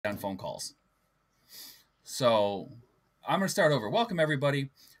10 phone calls. So I'm going to start over. Welcome,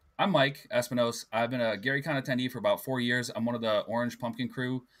 everybody. I'm Mike Espinos. I've been a GaryCon attendee for about 4 years. I'm one of the Orange Pumpkin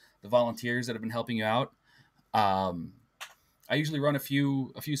crew, the volunteers that have been helping you out. I usually run a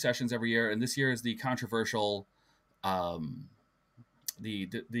few sessions every year, and this year is the controversial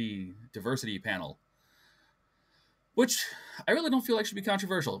the diversity panel, which I really don't feel like should be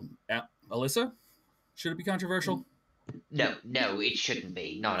controversial. Alyssa, should it be controversial? No, it shouldn't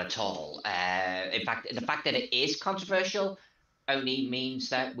be. Not at all. In fact, the fact that it is controversial only means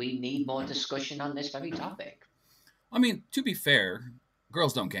that we need more discussion on this very topic. I mean, to be fair,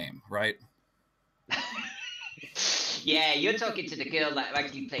 girls don't game, right? Yeah, you're talking to the girl that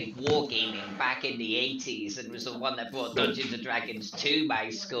actually played wargaming back in the 80s and was the one that brought Dungeons & Dragons to my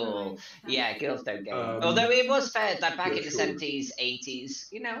school. Yeah, girls don't game. Although it was fair that back in the 70s,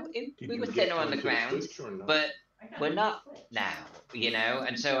 80s, we were thinner on the ground, but we're not now,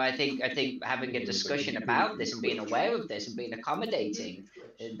 and so I think having a discussion about this and being aware of this and being accommodating,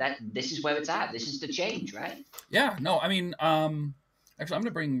 that this is where it's at. This is the change, right? Yeah, no, I mean, actually, I'm going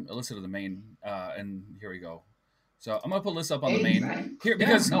to bring Alyssa to the main, and here we go. So I'm going to put Alyssa up on the main here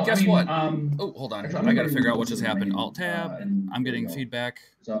because guess what? Oh, hold on. I got to figure out what just happened. Alt-tab. I'm getting feedback.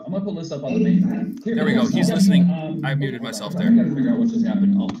 So I'm going to put Alyssa up on the main. There we go. He's listening. I muted myself there. I got to figure out what just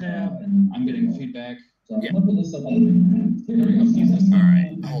happened. Alt-tab. I'm getting feedback. Yeah. All right,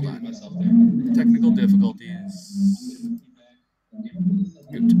 hold on. Technical difficulties.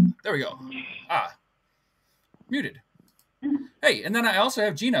 Mute. There we go. Muted. Hey, and then I also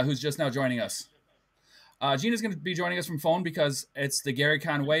have Gina, who's just now joining us. Gina's going to be joining us from phone because it's the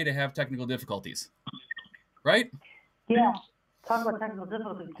GaryCon way to have technical difficulties. Right? Yeah. Talk about technical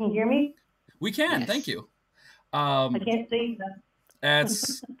difficulties. Can you hear me? We can. Yes. Thank you. I can't see that.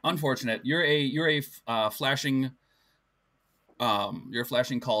 That's unfortunate. You're a flashing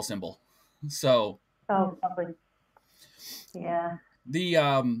call symbol. So. Oh, lovely. Yeah. The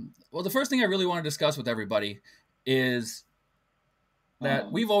first thing I really want to discuss with everybody is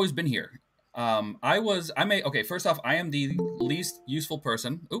that we've always been here. First off, I am the least useful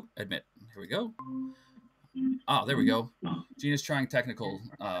person. Oh, admit. Here we go. There we go. Gina's trying technical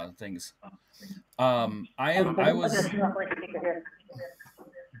things. I'm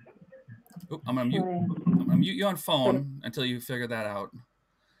gonna mute you on phone until you figure that out.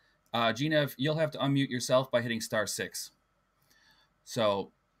 Gina, you'll have to unmute yourself by hitting *6.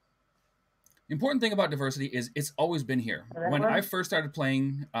 So, the important thing about diversity is it's always been here. When I first started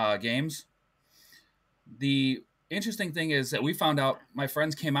playing games, the interesting thing is that we found out my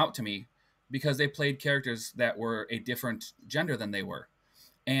friends came out to me because they played characters that were a different gender than they were.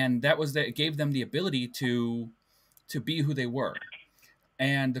 And it gave them the ability to be who they were.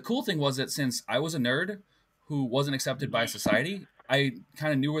 And the cool thing was that since I was a nerd who wasn't accepted by society, I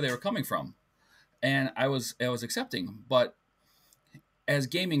kind of knew where they were coming from. And I was accepting. But as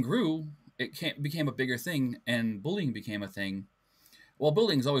gaming grew, it became a bigger thing, and bullying became a thing. Well,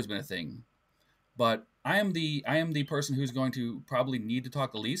 bullying's always been a thing. But I am the person who's going to probably need to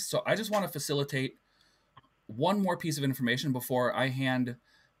talk the least. So I just want to facilitate one more piece of information before I hand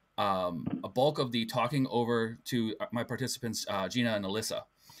a bulk of the talking over to my participants, Gina and Alyssa.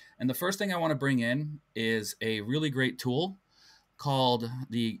 And the first thing I want to bring in is a really great tool called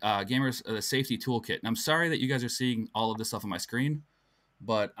the Gamers Safety Toolkit. And I'm sorry that you guys are seeing all of this stuff on my screen,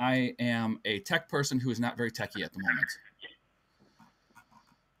 but I am a tech person who is not very techy at the moment.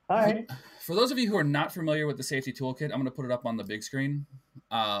 All right. For those of you who are not familiar with the Safety Toolkit, I'm going to put it up on the big screen.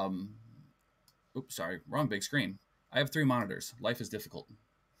 Oops, sorry, wrong big screen. I have 3 monitors. Life is difficult.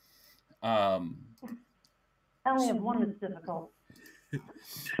 I only have one that's difficult.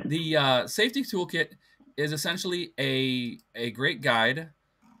 The Safety Toolkit is essentially a great guide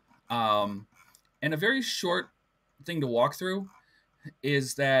and a very short thing to walk through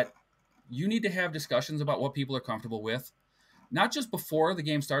is that you need to have discussions about what people are comfortable with, not just before the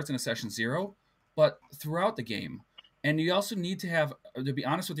game starts in a session 0, but throughout the game. And you also need to be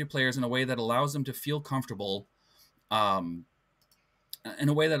honest with your players in a way that allows them to feel comfortable,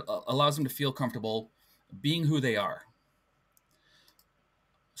 being who they are.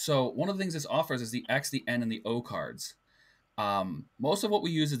 So one of the things this offers is the X, the N, and the O cards. Most of what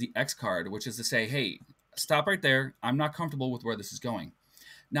we use is the X card, which is to say, hey, stop right there. I'm not comfortable with where this is going.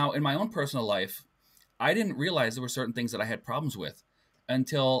 Now, in my own personal life, I didn't realize there were certain things that I had problems with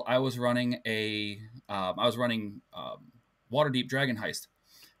until I was running Waterdeep Dragon Heist,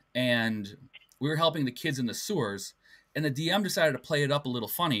 and we were helping the kids in the sewers, and the DM decided to play it up a little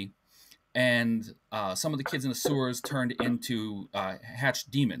funny, and some of the kids in the sewers turned into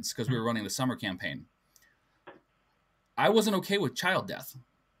hatched demons because we were running the summer campaign. I wasn't okay with child death.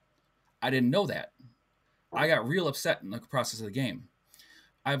 I didn't know that. I got real upset in the process of the game.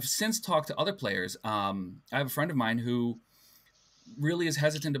 I've since talked to other players. I have a friend of mine who really is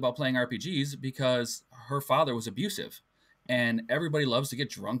hesitant about playing RPGs because her father was abusive, and everybody loves to get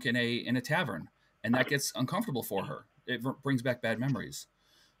drunk in a tavern, and that gets uncomfortable for her. It brings back bad memories.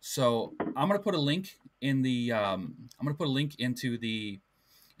 So I'm gonna put a link in the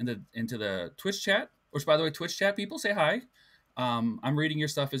into the Twitch chat. Which, by the way, Twitch chat people, say hi. I'm reading your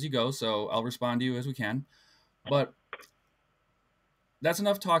stuff as you go, so I'll respond to you as we can. But that's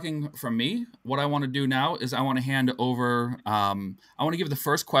enough talking from me. What I want to do now is I want to hand over. I want to give the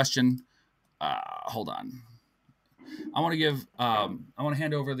first question. Hold on. I want to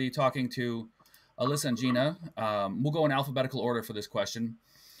hand over the talking to Alyssa and Gina. We'll go in alphabetical order for this question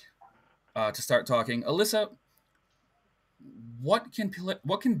to start talking. Alyssa, what can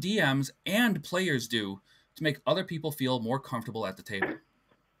DMs and players do to make other people feel more comfortable at the table?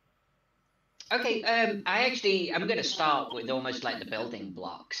 Okay, I'm going to start with almost like the building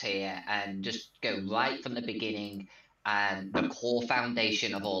blocks here and just go right from the beginning and the core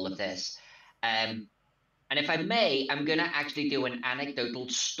foundation of all of this. And if I may, I'm going to actually do an anecdotal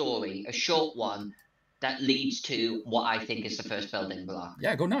story, a short one, that leads to what I think is the first building block.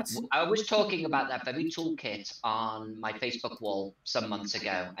 Yeah, go nuts. I was talking about that very toolkit on my Facebook wall some months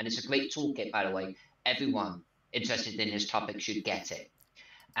ago, and it's a great toolkit, by the way. Everyone interested in this topic should get it.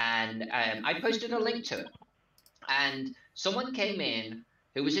 And I posted a link to it. And someone came in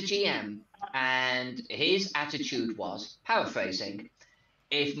who was a GM, and his attitude was, paraphrasing,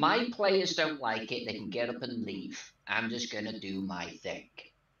 if my players don't like it, they can get up and leave. I'm just going to do my thing.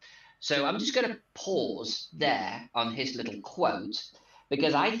 So I'm just going to pause there on his little quote,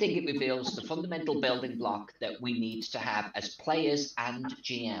 because I think it reveals the fundamental building block that we need to have as players and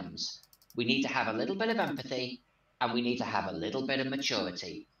GMs. We need to have a little bit of empathy, and we need to have a little bit of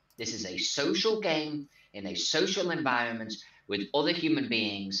maturity. This is a social game in a social environment with other human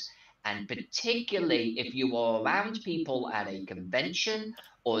beings, and particularly if you are around people at a convention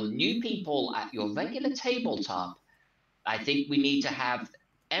or new people at your regular tabletop, I think we need to have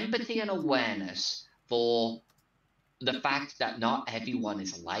empathy and awareness for the fact that not everyone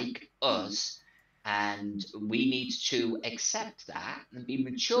is like us, and we need to accept that and be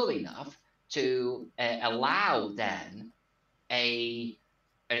mature enough to allow then an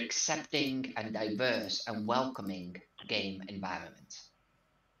accepting and diverse and welcoming game environment.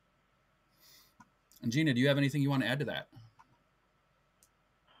 And Gina, do you have anything you want to add to that?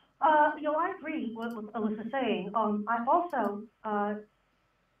 I agree with what Alyssa's saying. I also,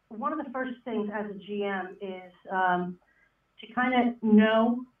 one of the first things as a GM is to kind of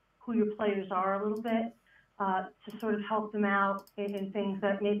know who your players are a little bit, to sort of help them out in things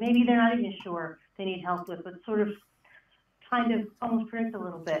that maybe they're not even sure they need help with, but sort of kind of almost predict a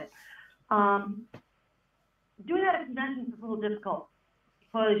little bit. Doing that at conventions is a little difficult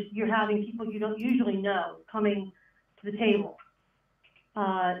because you're having people you don't usually know coming to the table.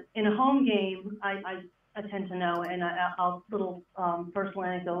 In a home game, I tend to know, and I'll little personal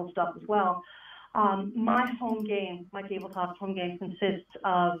anecdotal stuff as well. My home game, my tabletop home game, consists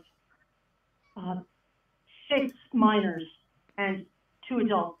of 6 minors and 2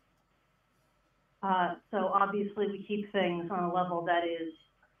 adults. So obviously we keep things on a level that is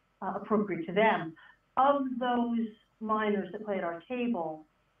appropriate to them. Of those minors that play at our table,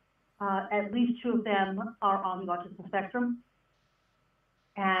 at least 2 of them are on the autism spectrum,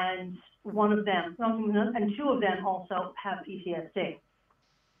 and 1 of them, and 2 of them also have PTSD,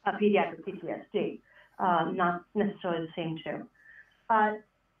 pediatric PTSD, not necessarily the same 2.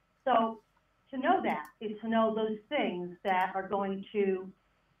 So to know that is to know those things that are going to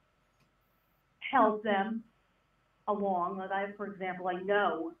help them along. Like for example, I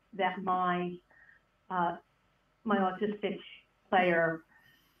know that my autistic player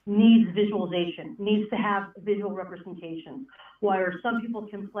needs visualization, needs to have visual representation, where some people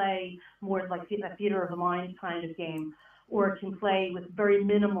can play more like a theater of the mind kind of game, or can play with very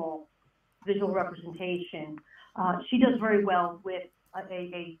minimal visual representation. She does very well with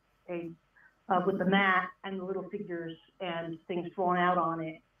with the mat and the little figures and things drawn out on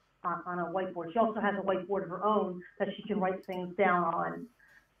it on a whiteboard. She also has a whiteboard of her own that she can write things down on.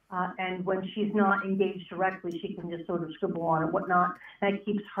 And when she's not engaged directly, she can just sort of scribble on it, whatnot. That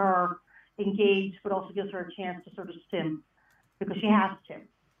keeps her engaged, but also gives her a chance to sort of sim, because she has to,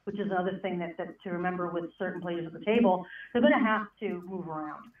 which is another thing that to remember with certain players at the table. They're going to have to move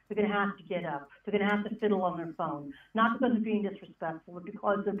around. They're going to have to get up. They're going to have to fiddle on their phone, not because they're being disrespectful, but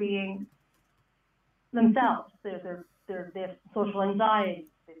because they're being themselves. They have social anxiety.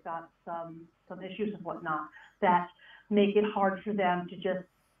 They've got some issues and whatnot that make it hard for them to just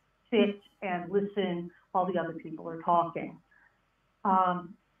sit and listen while the other people are talking.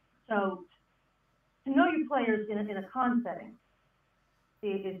 So to know your players in a con setting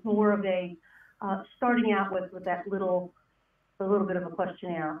is more of a starting out with that a little bit of a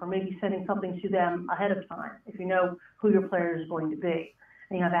questionnaire, or maybe sending something to them ahead of time if you know who your player is going to be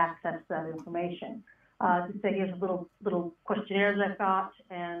and you have access to that information. To say, here's a little questionnaires I've got,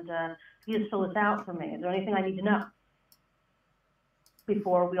 and you just fill this out for me. Is there anything I need to know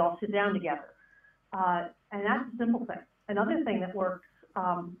before we all sit down together? And that's a simple thing. Another thing that works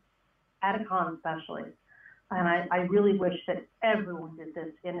at a con especially, and I really wish that everyone did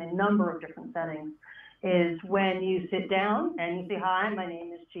this in a number of different settings, is when you sit down and you say, hi, my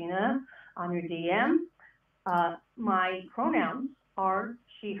name is Gina, I'm your DM. My pronouns are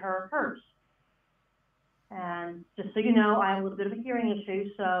she, her, hers. And just so you know, I have a little bit of a hearing issue,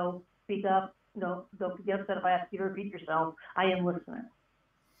 so speak up. Don't get upset if I ask you to repeat yourself. I am listening.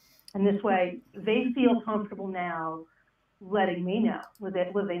 And this way, they feel comfortable now letting me know what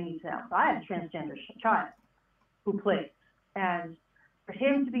they need to know. So I have a transgender child who plays. And for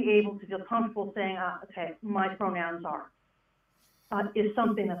him to be able to feel comfortable saying, okay, my pronouns are, is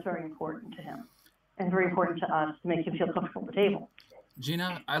something that's very important to him and very important to us to make him feel comfortable at the table.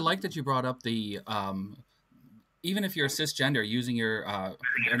 Gina, I like that you brought up the, even if you're cisgender, using your,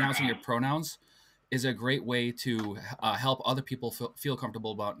 announcing your pronouns is a great way to help other people feel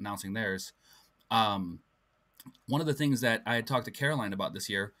comfortable about announcing theirs. One of the things that I had talked to Caroline about this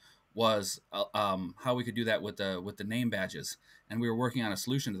year was how we could do that with the name badges, and we were working on a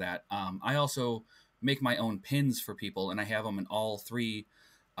solution to that. I also make my own pins for people, and I have them in all three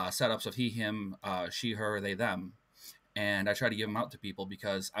setups of he, him, she, her, they, them, and I try to give them out to people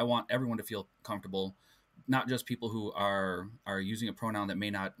because I want everyone to feel comfortable, not just people who are using a pronoun that may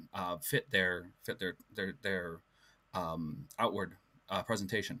not fit their outward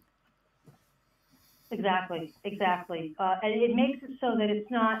presentation. Exactly. And it makes it so that it's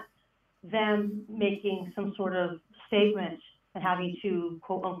not them making some sort of statement and having to,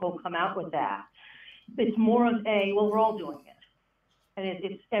 quote unquote, come out with that. It's more of well, we're all doing it. And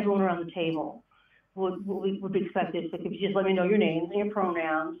it's everyone around the table would be expected. So if you just let me know your names and your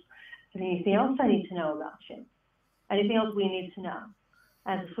pronouns, and anything else I need to know about you, anything else we need to know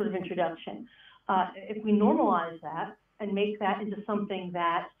as a sort of introduction. If we normalize that and make that into something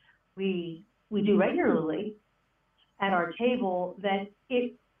that we do regularly at our table, then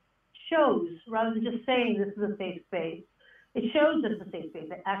it shows, rather than just saying this is a safe space, it shows that it's a safe space,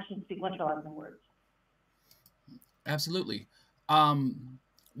 that actions speak much louder than words. Absolutely.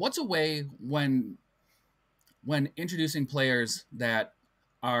 What's a way when introducing players that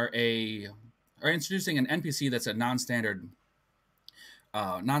are introducing an NPC that's a non-standard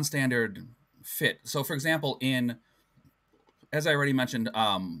fit? So, for example, as I already mentioned,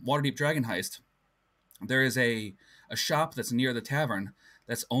 Waterdeep Dragon Heist, there is a shop that's near the tavern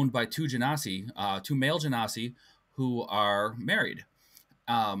that's owned by two male Genasi who are married.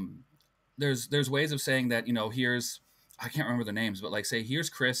 There's ways of saying that, here's, I can't remember the names, but like say, here's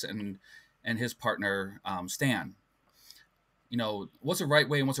Chris and his partner, Stan. What's a right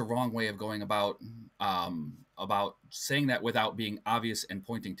way and what's a wrong way of going about saying that without being obvious and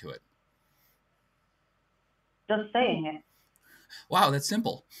pointing to it? Just saying it. Wow, that's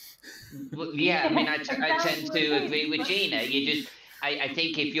simple. Well, yeah, I mean, I tend to agree with Gina. I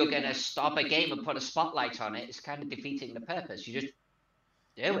think if you're going to stop a game and put a spotlight on it, it's kind of defeating the purpose. You just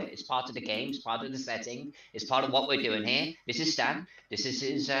do it. It's part of the game. It's part of the setting. It's part of what we're doing here. This is Stan. This is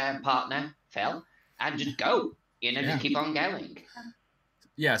his partner, Phil. And just go. Just keep on going.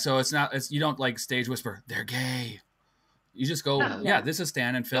 Yeah, so you don't like stage whisper, they're gay. You just go, this is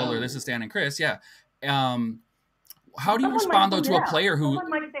Stan and Phil, or this is Stan and Chris. Yeah. How do you respond, though, to a player who... Someone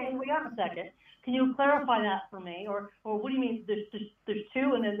might say, wait a second. Can you clarify that for me? Or what do you mean, there's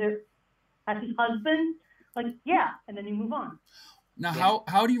two, and then that's his husband? Like, yeah, and then you move on. Now,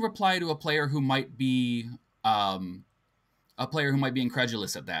 how do you reply to a player who might be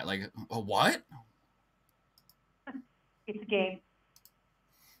incredulous at that? Like, what? It's a game.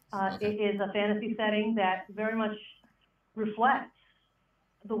 Okay. It is a fantasy setting that very much reflects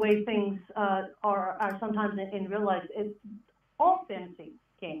the way things are sometimes in real life. All fantasy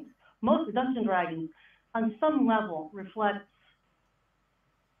games, most Dungeons & Dragons, on some level reflects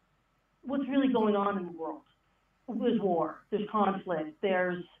what's really going on in the world. There's war, there's conflict,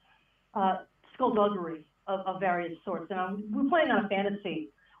 there's skullduggery of various sorts. And we're playing on a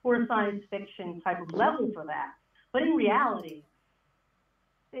fantasy or a science fiction type of level for that. But in reality,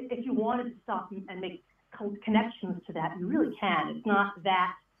 if you wanted to stop and make connections to that, you really can. It's not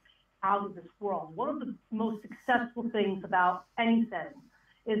that out of this world. One of the most successful things about any setting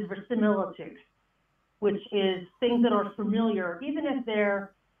is verisimilitude, which is things that are familiar, even if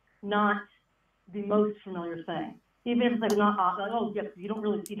they're not the most familiar thing. Even if it's like not, like, oh, yes, you don't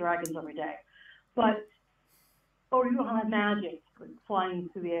really see dragons every day. But, or you don't have magic like flying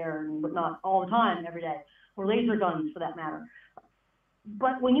through the air and whatnot all the time, every day, or laser guns for that matter.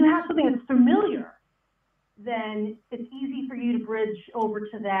 But when you have something that's familiar, then it's easy for you to bridge over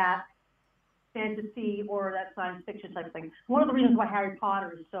to that fantasy or that science fiction type thing. One of the reasons why Harry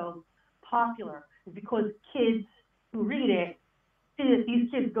Potter is so popular is because kids who read it see that these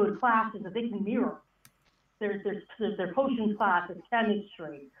kids go to classes that they can mirror. Their potions class is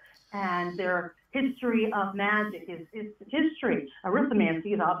chemistry, and their history of magic is history.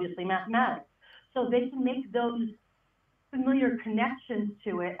 Arithmancy is obviously mathematics. So they can make those familiar connections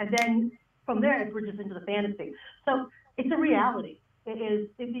to it, and then from there it bridges into the fantasy. So it's a reality. It is.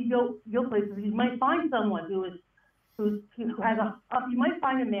 If you go places, you might find someone who has you might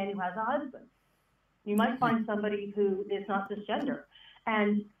find a man who has a husband. You might find somebody who is not cisgender,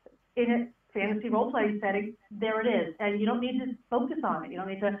 and in a fantasy role-playing setting, there it is. And you don't need to focus on it. You don't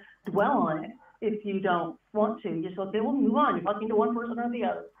need to dwell on it if you don't want to. You just okay, we'll move on. You're talking to one person or the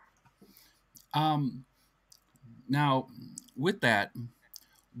other. Now, with that,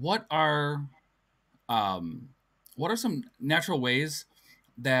 what are some natural ways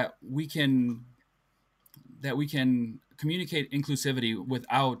that we can communicate inclusivity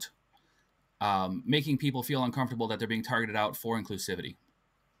without making people feel uncomfortable that they're being targeted out for inclusivity?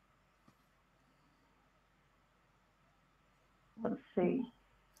 Let's see.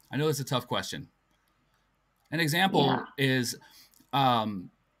 I know it's a tough question. An example is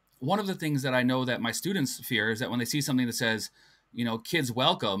one of the things that I know that my students fear is that when they see something that says, kids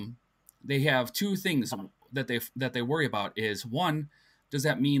welcome, they have two things that they worry about. Is one, does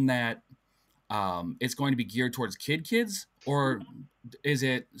that mean that it's going to be geared towards kids, or is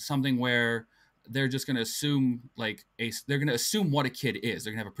it something where they're just going to assume they're going to assume what a kid is?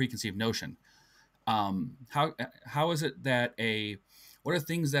 They're going to have a preconceived notion. How is it that what are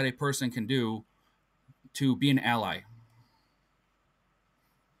things that a person can do to be an ally?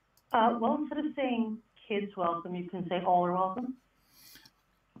 Well, instead of saying kids welcome, you can say all are welcome.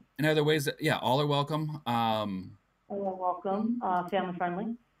 In other ways, all are welcome. All are welcome. Family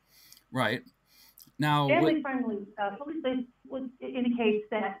friendly. Right. Now, family friendly indicates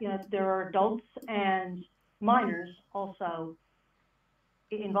that there are adults and minors also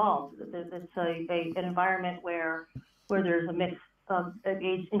involved. It's an environment where there's a mix of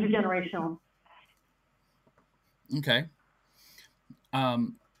age, intergenerational. Okay.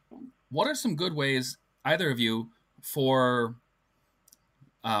 What are some good ways, either of you, for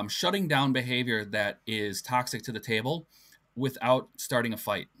shutting down behavior that is toxic to the table without starting a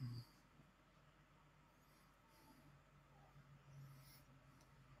fight?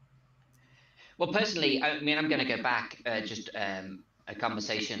 Well, personally, I mean, I'm going to go back just a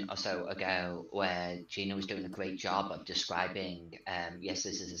conversation or so ago where Gina was doing a great job of describing, yes,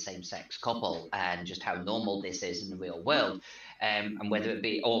 this is a same-sex couple and just how normal this is in the real world, and whether it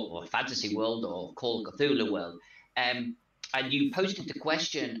be or fantasy world or Call of Cthulhu world. And you posted the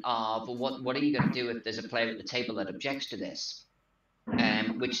question of what are you going to do if there's a player at the table that objects to this?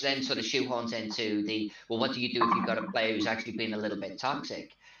 Which then sort of shoehorns into what do you do if you've got a player who's actually been a little bit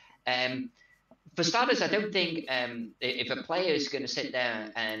toxic? For starters, I don't think if a player is going to sit there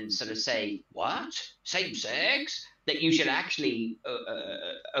and sort of say, what? Same sex? That you should actually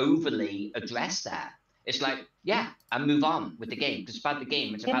overly address that. It's like, and move on with the game. Because it's about the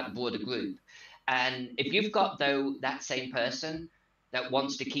game. It's about the broader group. And if you've got, though, that same person that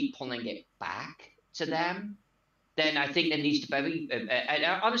wants to keep pulling it back to them, then I think there needs to be, and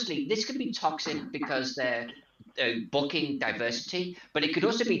honestly, this could be toxic because they're booking diversity, but it could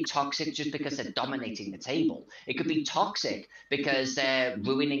also be toxic just because they're dominating the table. It could be toxic because they're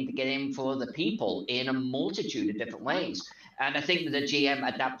ruining the game for other people in a multitude of different ways. And I think that the GM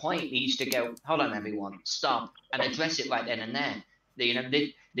at that point needs to go, hold on, everyone, stop, and address it right then and there.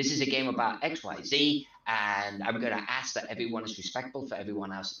 This is a game about X, Y, Z, and I'm going to ask that everyone is respectful for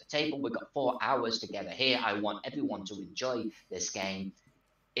everyone else at the table. We've got 4 hours together here. I want everyone to enjoy this game.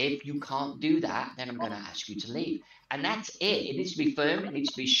 If you can't do that, then I'm going to ask you to leave. And that's it. It needs to be firm. It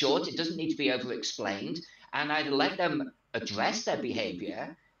needs to be short. It doesn't need to be over-explained. And I'd let them address their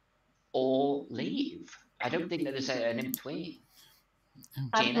behavior or leave. I don't think that there's an in-between.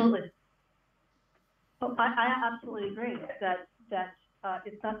 Absolutely. Oh, I absolutely agree that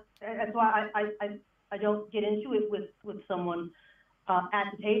it's not. That's why I don't get into it with someone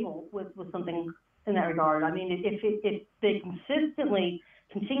at the table with something in that regard. I mean, if they consistently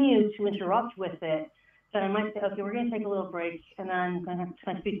continue to interrupt with it, then I might say, okay, we're going to take a little break, and then I'm going to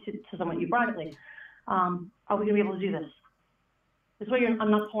kind of speak to someone you privately. Are we going to be able to do this? This way, I'm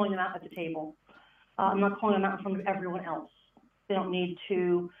not calling them out at the table. I'm not calling them out in front of everyone else. They don't need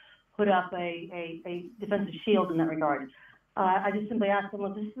to put up a defensive shield in that regard. I just simply ask them,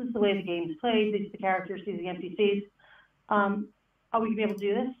 look, this is the way the game's played. These are the characters, these are the NPCs. Are we going to be able to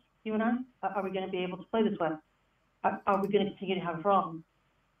do this, you and I? Are we going to be able to play this way? Are we going to continue to have a problem?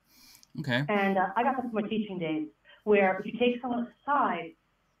 Okay. And I got that from my teaching days, where if you take someone aside,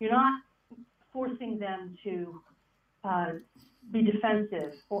 you're not forcing them to be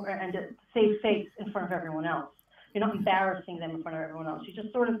defensive and to save face in front of everyone else. You're not embarrassing them in front of everyone else. You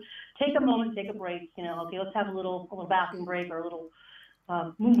just sort of take a moment, take a break. Okay, let's have a little bathroom break or a little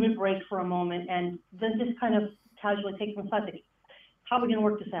movement break for a moment, and then just kind of casually take them aside. Think, how are we going to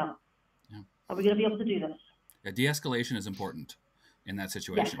work this out? Yeah. Are we going to be able to do this? Yeah, de-escalation is important in that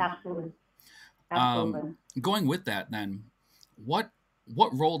situation. Yes, absolutely. Absolutely. Going with that, then, what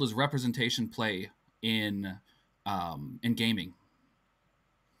role does representation play in gaming?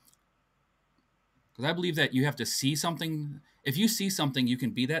 Because I believe that you have to see something. If you see something, you can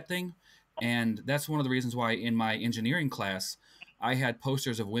be that thing. And that's one of the reasons why in my engineering class, I had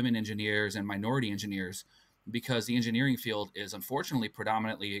posters of women engineers and minority engineers, because the engineering field is unfortunately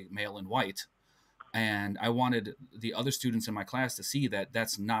predominantly male and white. And I wanted the other students in my class to see that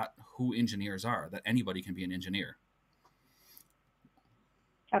that's not who engineers are, that anybody can be an engineer.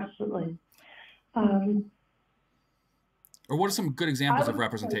 Absolutely. Or what are some good examples of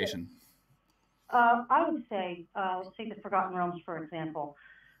representation? I would say, let's take the Forgotten Realms, for example,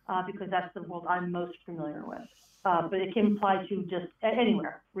 because that's the world I'm most familiar with. But it can apply to just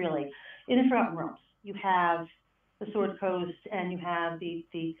anywhere, really. In the Forgotten Realms, you have the Sword Coast and you have the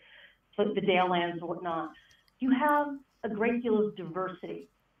Dale Lands and whatnot. You have a great deal of diversity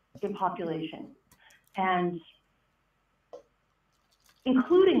in population. And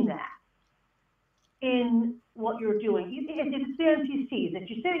including that in what you're doing, if it's the NPCs, if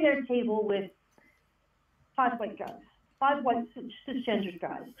you're sitting at a table with 5 white guys, 5 white cisgendered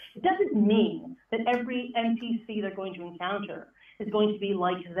guys, it doesn't mean that every NPC they're going to encounter is going to be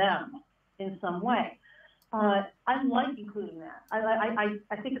like them in some way. I like including that.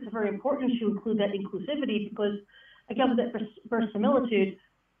 I think it's very important to include that inclusivity because, again, with that verisimilitude,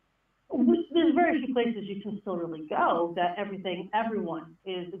 there's very few places you can still really go that everyone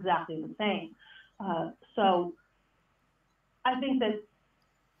is exactly the same. So I think that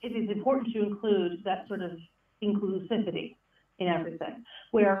it is important to include that sort of inclusivity in everything,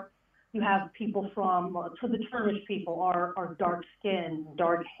 where you have people from, the Turkish people are dark-skinned,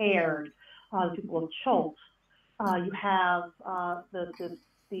 dark-haired, people of Chult. You have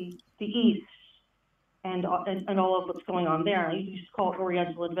the East and all of what's going on there. You used to call it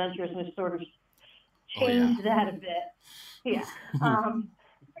Oriental Adventures, and we sort of changed that a bit. Yeah.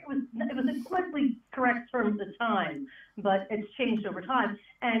 It was a politically correct term at the time, but it's changed over time.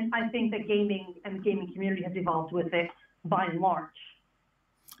 And I think that gaming and the gaming community has evolved with it by and large.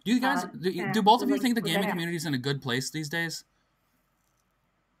 Do you guys, do both of you think the gaming community is in a good place these days?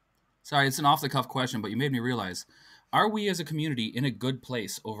 Sorry, it's an off-the-cuff question, but you made me realize: are we as a community in a good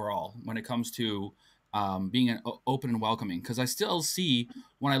place overall when it comes to being open and welcoming? Because I still see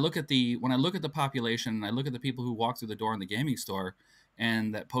when I look at the population and I look at the people who walk through the door in the gaming store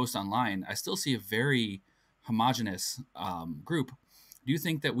and that post online, I still see a very homogenous group. Do you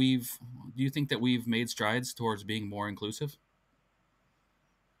think that we've made strides towards being more inclusive?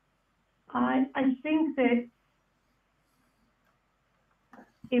 I think that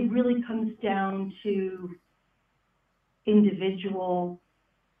it really comes down to individual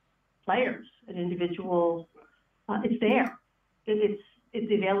players and individual. It's there. It's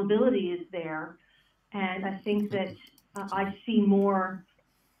the availability is there, and I think that I see more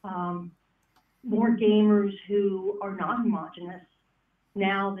gamers who are non-homogenous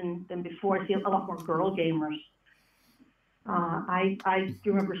now than before. I see a lot more girl gamers. I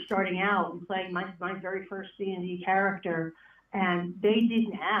remember starting out and playing my very first D&D character, and they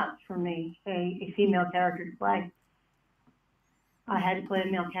didn't have, for me, a female character to play. I had to play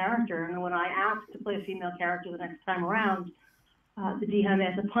a male character, and when I asked to play a female character the next time around, the DM,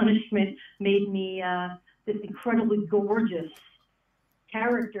 as a punishment, made me this incredibly gorgeous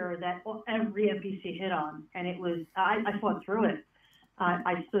character that every NPC hit on, and it was I fought through it.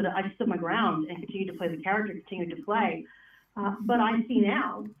 I stood my ground and continued to play the character, continued to play. But I see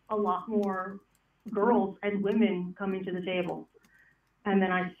now a lot more girls and women coming to the table, and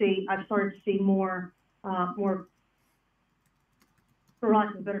then I've started to see more, for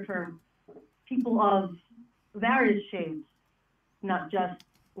lack of a better term, people of various shades, not just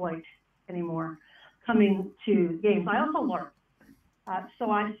white anymore. coming to games. I also LARP.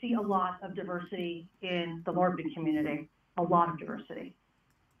 So I see a lot of diversity in the LARPing community, a lot of diversity.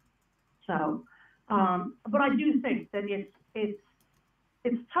 So, but I do think that it's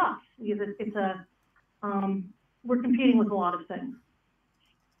tough because we're competing with a lot of things.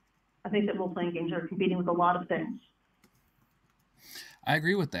 I think that role-playing games are competing with a lot of things. I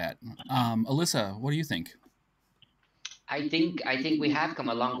agree with that. Alyssa, what do you think? I think we have come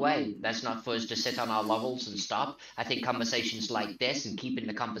a long way. That's not for us to sit on our laurels and stop. I think conversations like this and keeping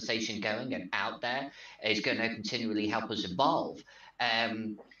the conversation going and out there is going to continually help us evolve.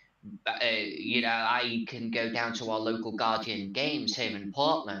 You know, I can go down to our local Guardian Games here in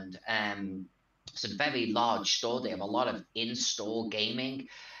Portland. It's a very large store. They have a lot of in-store gaming,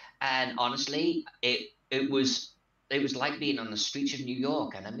 and honestly, it was like being on the streets of New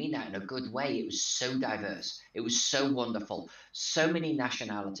York, and I mean that in a good way. It was so diverse. It was so wonderful. So many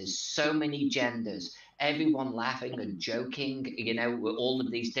nationalities, so many genders, everyone laughing and joking, you know, with all of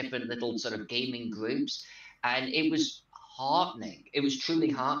these different little sort of gaming groups. And it was heartening. It was truly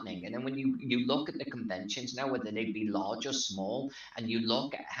heartening. And then when you look at the conventions now, whether they be large or small, and you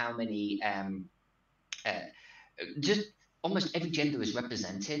look at how many just almost every gender is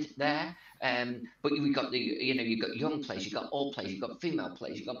represented there. But you've got you've got young players, you've got old players, you've got female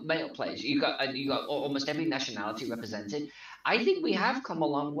players, you've got male players, you've got almost every nationality represented. I think we have come a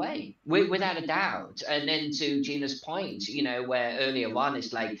long way, without a doubt. And then to Gina's point, you know, where earlier on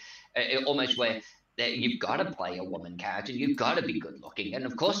it's like almost where you've got to play a woman character, you've got to be good looking, and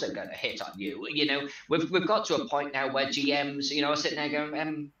of course they're going to hit on you. You know, we've got to a point now where GMs, you know, are sitting there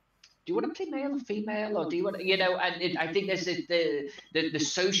going, do you want to play male or female, or do you want to, you know? And I think there's the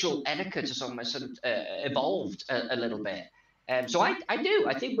social etiquette has almost sort of evolved a little bit. So I do.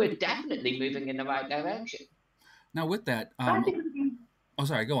 I think we're definitely moving in the right direction. Now with that, oh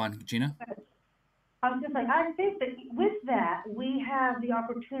sorry, go on, Gina. I was just like, I think that with that we have the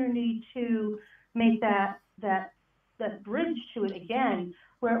opportunity to make that bridge to it again,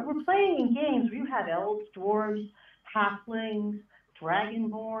 where we're playing in games where you have elves, dwarves, halflings,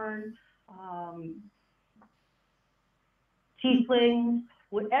 dragonborn, tieflings,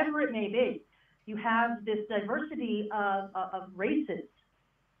 whatever it may be. You have this diversity of races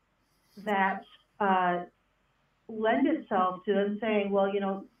that lend itself to them saying, well, you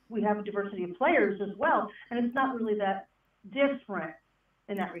know, we have a diversity of players as well, and it's not really that different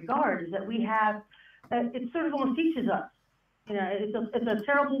in that regard. Is that we have, it sort of almost teaches us, you know, it's a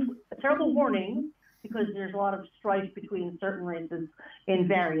terrible warning, because there's a lot of strife between certain races in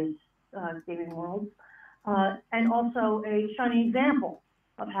various gaming worlds, and also a shining example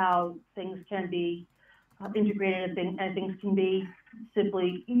of how things can be integrated and things can be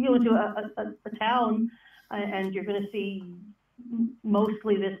simply, you go into a town and you're going to see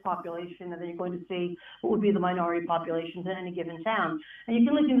mostly this population, and then you're going to see what would be the minority populations in any given town. And you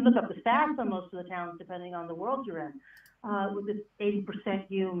can look up the stats on most of the towns depending on the world you're in, with this 80%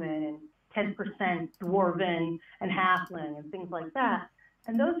 human and 10% dwarven and halfling and things like that.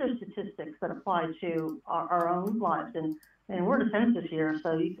 And those are statistics that apply to our own lives. And we're in a census here,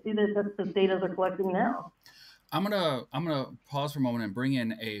 so that's the data they're collecting now. I'm gonna pause for a moment and bring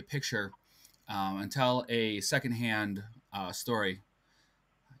in a picture and tell a secondhand story.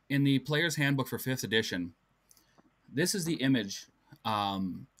 In the Player's Handbook for 5th edition, this is the image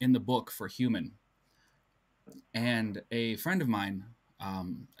in the book for human. And a friend of mine,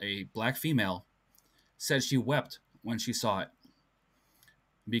 a black female, said she wept when she saw it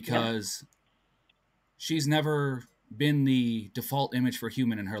because she's never been the default image for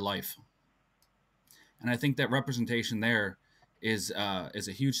human in her life. And I think that representation there is a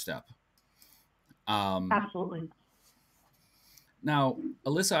huge step. Absolutely. Now,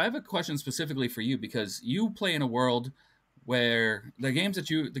 Alyssa, I have a question specifically for you, because you play in a world where the games that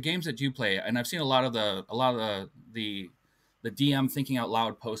you play, and I've seen a lot of the DM thinking out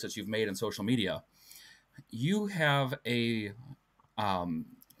loud posts that you've made on social media. You have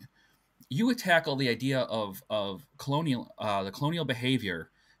you tackle the idea of the colonial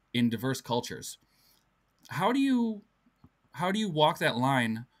behavior in diverse cultures. How do you walk that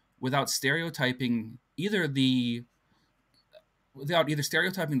line without stereotyping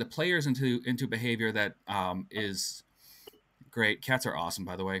stereotyping the players into behavior that is great. Cats are awesome,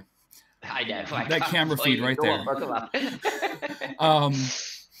 by the way. I know. That camera feed right there.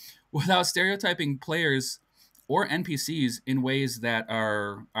 Without stereotyping players or NPCs in ways that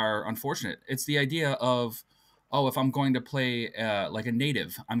are unfortunate. It's the idea of, oh, if I'm going to play like a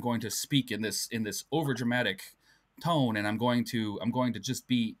native, I'm going to speak in this overdramatic tone, and I'm going to just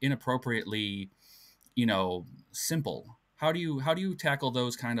be inappropriately, simple. How do you tackle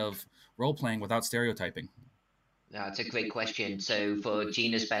those kind of role-playing without stereotyping? That's a great question. So for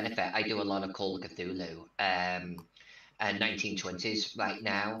Gina's benefit, I do a lot of Call of Cthulhu, and 1920s right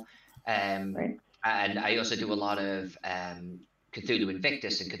now. Right. And I also do a lot of Cthulhu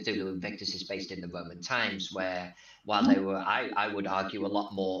Invictus, and Cthulhu Invictus is based in the Roman times, where while they were, I would argue, a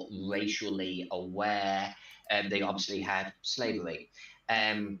lot more racially aware, they obviously had slavery.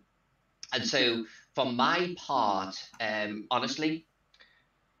 And so for my part, honestly,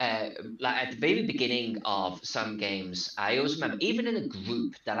 like at the very beginning of some games, I always remember, even in a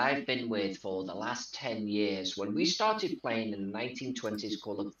group that I've been with for the last 10 years, when we started playing in the 1920s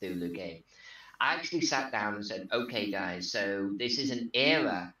Call of Cthulhu game, I actually sat down and said, okay, guys, so this is an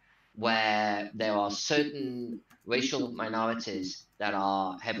era where there are certain racial minorities that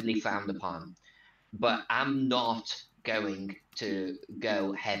are heavily frowned upon, but I'm not going to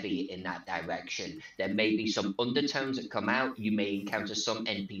go heavy in that direction. There may be some undertones that come out. You may encounter some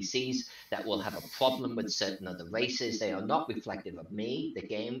NPCs that will have a problem with certain other races. They are not reflective of me, the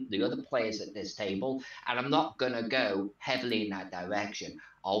game, the other players at this table, and I'm not going to go heavily in that direction.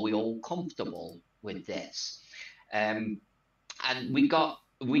 Are we all comfortable with this? And we got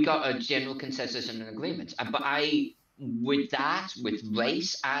a general consensus and an agreement. But with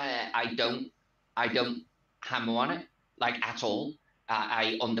race, I don't hammer on it like at all.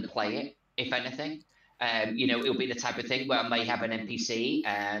 I underplay it, if anything. It'll be the type of thing where I may have an NPC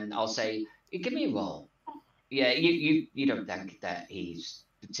and I'll say, "Give me a roll." Yeah, you don't think that he's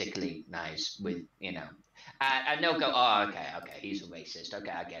particularly nice with, and they'll go, "Oh, okay, he's a racist.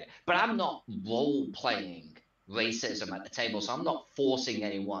 Okay, I get it." But I'm not role playing racism at the table, so I'm not forcing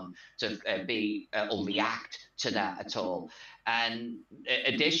anyone to be or react to that at all. And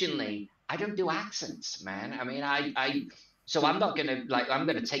additionally, I don't do accents, man. I mean, so I'm not gonna I'm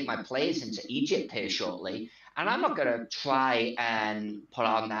gonna take my players into Egypt here shortly, and I'm not gonna try and put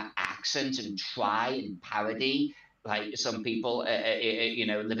on that accent and try and parody like some people,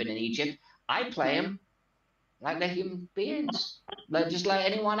 living in Egypt. I play them like they're human beings, just like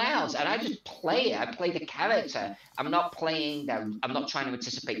anyone else, and I just play it. I play the character. I'm not playing them. I'm not trying to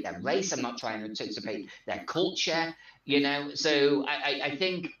anticipate their race. I'm not trying to anticipate their culture. So I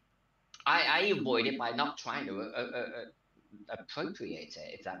think I avoid it by not trying to appropriate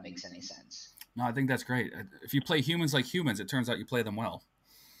it, if that makes any sense. No, I think that's great. If you play humans like humans, it turns out you play them well.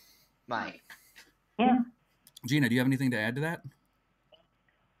 Right. Yeah. Gina, do you have anything to add to that?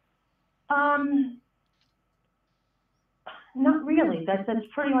 Not really. That's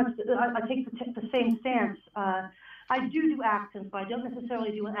pretty much. I take the same stance. I do accents, but I don't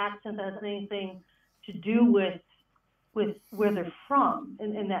necessarily do an accent that has anything to do with where they're from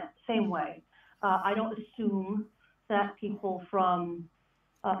in that same way. I don't assume that people from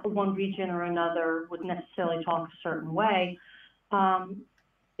one region or another would necessarily talk a certain way.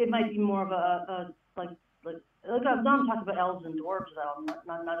 It might be more of a I'm talking about elves and dwarves, though,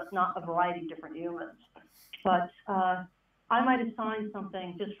 not a variety of different humans. But I might assign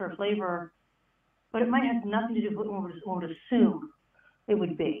something just for flavor, but it might have nothing to do with what one would assume it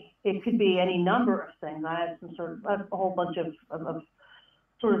would be. It could be any number of things. I have a whole bunch of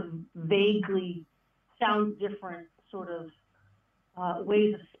sort of vaguely sound different sort of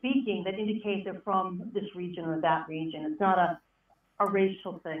ways of speaking that indicate they're from this region or that region. It's not a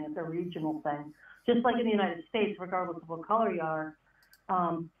racial thing, it's a regional thing. Just like in the United States, regardless of what color you are,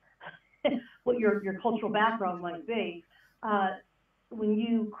 what your cultural background might be, when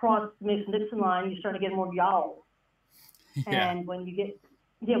you cross the Mason-Dixon line, you start to get more y'all. Yeah. And when you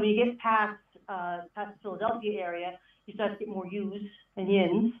get past the Philadelphia area, you start to get more yous and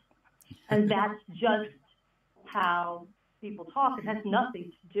yins, and that's just how people talk. It has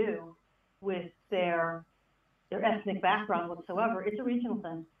nothing to do with their ethnic background whatsoever. It's a regional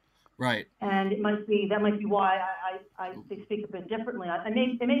thing. Right. And that might be why they speak a bit differently. It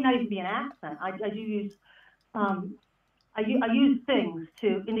may not even be an accent. I do use I use things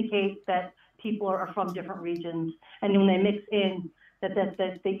to indicate that people are from different regions, and when they mix in, that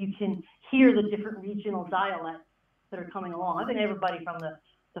you can hear the different regional dialects that are coming along. I think everybody from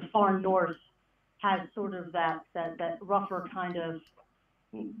the far north has sort of that rougher kind of,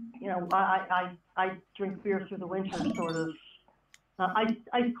 I drink beer through the winter sort of.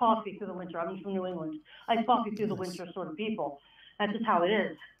 Iced coffee through the winter. I'm from New England. Iced coffee through the winter sort of people. That's just how it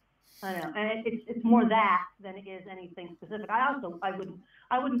is. I know, and it's more that than it is anything specific. I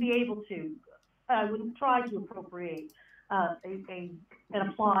wouldn't be able to. I wouldn't try to appropriate an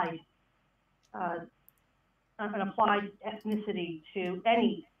applied ethnicity to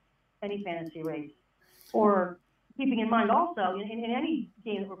any fantasy race. Or keeping in mind also in any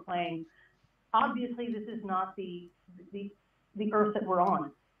game that we're playing, obviously this is not the Earth that we're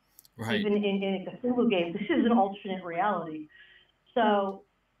on. Right. even in a Cthulhu game. This is an alternate reality. So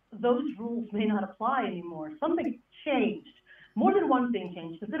those rules may not apply anymore. Something changed. More than one thing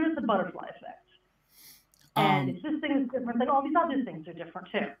changed. Consider it the butterfly effect. And if this thing is different, then all these other things are different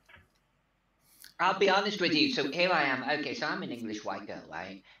too. I'll be honest with you. So here I am. Okay, so I'm an English white girl,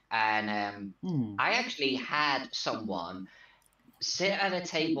 right? And I actually had someone sit at a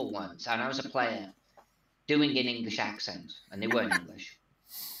table once, and I was a player, doing an English accent, and they weren't English.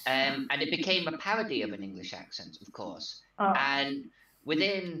 And it became a parody of an English accent, of course. Oh. And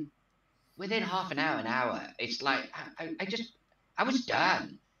within half an hour, it's like I was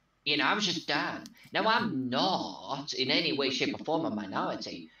done. You know, I was just done. Now, I'm not in any way, shape, or form a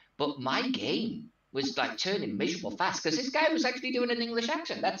minority, but my game was like turning miserable fast because this guy was actually doing an English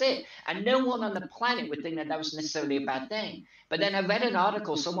accent. That's it. And no one on the planet would think that that was necessarily a bad thing. But then I read an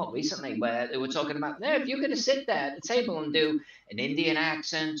article somewhat recently where they were talking about, no, if you're going to sit there at the table and do an Indian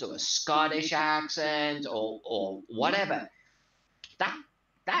accent or a Scottish accent or whatever, that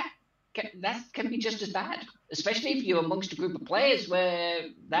can be just as bad, especially if you're amongst a group of players where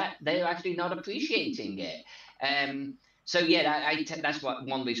they're actually not appreciating it. So yeah, that's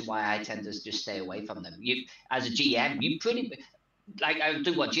one reason why I tend to just stay away from them. You, as a GM, you pretty like I'll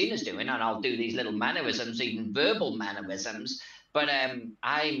do what Gina's doing, and I'll do these little mannerisms, even verbal mannerisms. But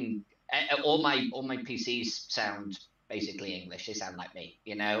all my PCs sound basically English. They sound like me,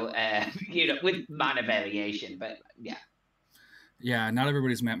 with minor variation. But yeah. Yeah, not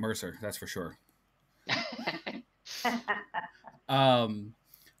everybody's Matt Mercer, that's for sure.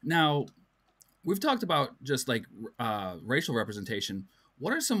 Now, we've talked about just like racial representation.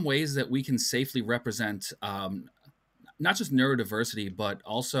 What are some ways that we can safely represent not just neurodiversity, but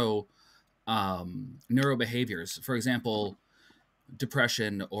also neurobehaviors? For example,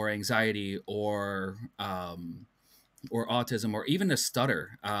 depression or anxiety or autism or even a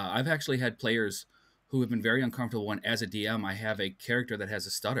stutter. I've actually had players who have been very uncomfortable when, as a DM, I have a character that has a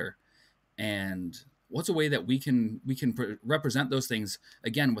stutter. And what's a way that we can represent those things,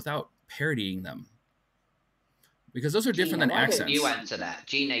 again, without parodying them? Because those are different than accents. Why don't you answer that?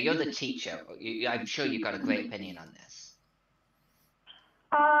 Gina, you're the teacher. I'm sure you've got a great opinion on this.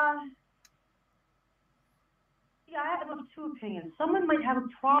 Yeah, I have two opinions. Someone might have a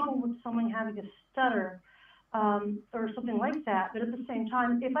problem with someone having a stutter, or something like that. But at the same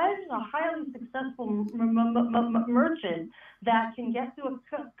time, if I have a highly successful merchant that can get through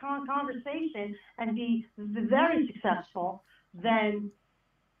a conversation and be very successful, then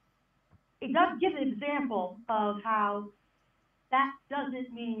it does give an example of how that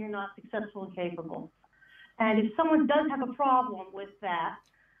doesn't mean you're not successful and capable. And if someone does have a problem with that,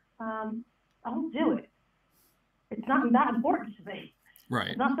 I'll do it. It's not that important to me. Right.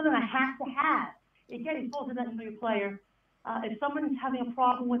 It's not something I have to have. Again, it falls into that for your player. If someone's having a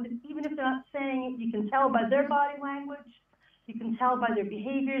problem with it, even if they're not saying it, you can tell by their body language. You can tell by their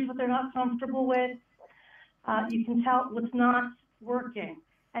behaviors what they're not comfortable with. You can tell what's not working,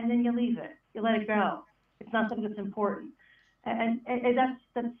 and then you leave it. You let it go. It's not something that's important, and that's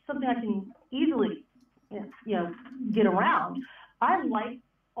something I can easily, get around. I like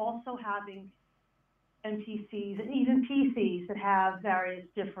also having NPCs and even PCs that have various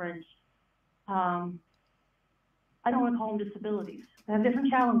different, I don't want to call them disabilities. They have different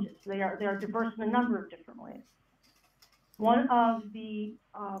challenges. They are diverse in a number of different ways. One of the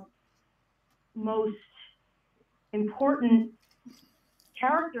most important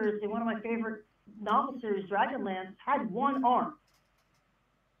characters in one of my favorite novel series, Dragonlance, had one arm,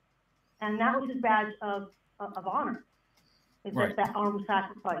 and that was his badge of honor. Is right. That arm was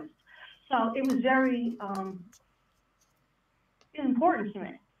sacrificed. So it was very important to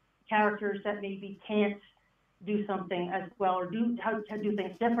me. Characters that maybe can't do something as well or how to do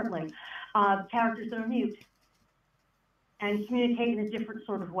things differently. Characters that are mute and communicate in a different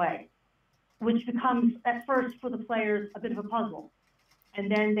sort of way, which becomes, at first, for the players, a bit of a puzzle.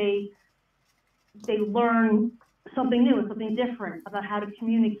 And then they learn something new and something different about how to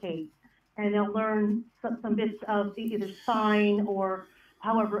communicate. And they'll learn some bits of either sign or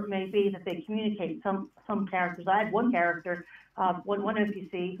however it may be that they communicate. Some characters, I had one character, one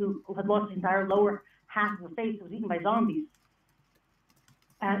NPC who had lost the entire lower half of her face. It was eaten by zombies.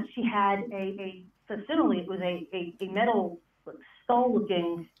 And she had facility. It was a metal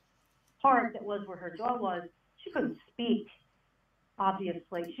skull-looking part that was where her jaw was. She couldn't speak,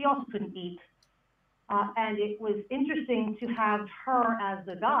 obviously. She also couldn't eat. And it was interesting to have her as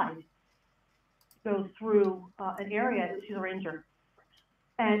the guide go through an area. She's a ranger.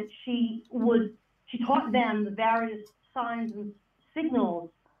 And she taught them the various signs and signals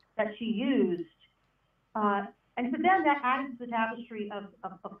that she used And for them, that added to the tapestry of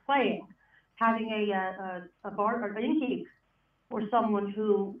playing, having a bar or an innkeep or someone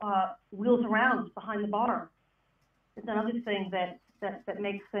who wheels around behind the bar. It's another thing that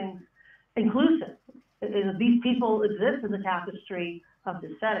makes things inclusive. Is these people exist in the tapestry of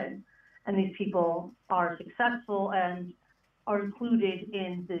the setting, and these people are successful and are included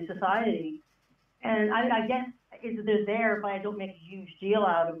in the society. And I guess they're there, but I don't make a huge deal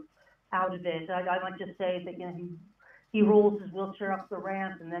out of it. I might just say that he rolls his wheelchair up the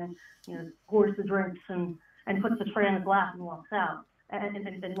ramp and then pours the drinks and puts the tray on his lap and walks out and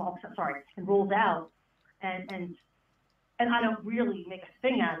rolls out and I don't really make a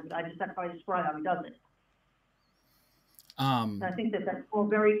thing out of it. That's how I describe how he does it. And I think that's all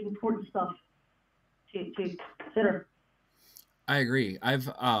very important stuff to consider. I agree. I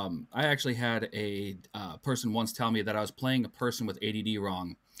actually had a person once tell me that I was playing a person with ADD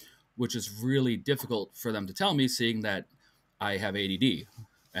wrong, which is really difficult for them to tell me, seeing that I have ADD,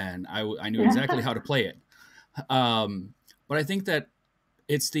 and I knew exactly how to play it. But I think that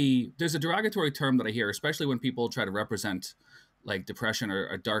there's a derogatory term that I hear, especially when people try to represent like depression or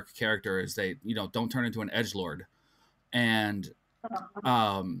a dark character, is they don't turn into an edgelord, and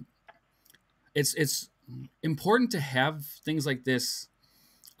it's important to have things like this,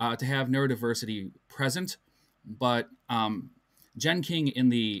 to have neurodiversity present. But Jen King in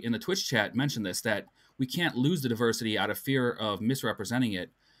the Twitch chat mentioned this, that we can't lose the diversity out of fear of misrepresenting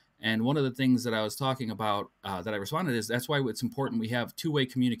it. And one of the things that I was talking about that I responded is that's why it's important we have two-way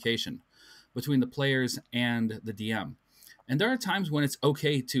communication between the players and the DM. And there are times when it's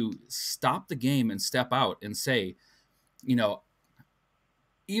okay to stop the game and step out and say,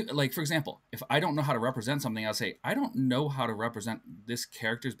 like, for example, if I don't know how to represent something, I'll say, I don't know how to represent this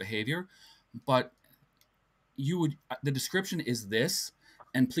character's behavior, but the description is this,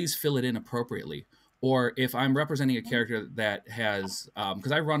 and please fill it in appropriately. Or if I'm representing a character that has,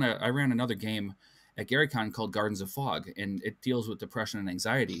 because I ran another game at GaryCon called Gardens of Fog, and it deals with depression and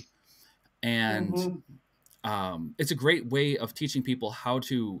anxiety. And it's a great way of teaching people how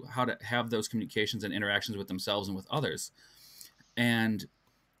to have those communications and interactions with themselves and with others. And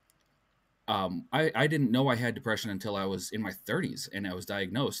I didn't know I had depression until I was in my 30s and I was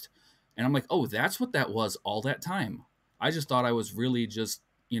diagnosed. And I'm like, oh, that's what that was all that time. I just thought I was really just,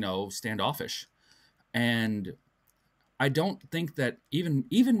 standoffish. And I don't think that even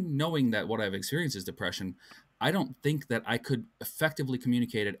knowing that what I've experienced is depression, I don't think that I could effectively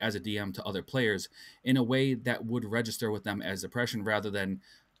communicate it as a DM to other players in a way that would register with them as depression rather than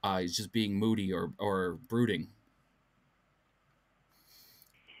just being moody or brooding.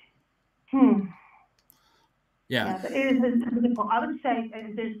 Yeah. It is difficult. I would say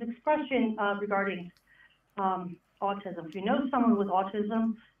there's an expression regarding autism. If you know someone with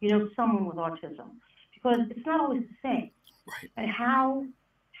autism, you know someone with autism, because it's not always the same. Right. And how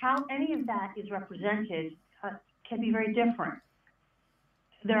any of that is represented can be very different.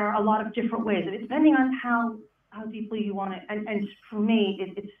 There are a lot of different ways, depending on how deeply you want it. And for me,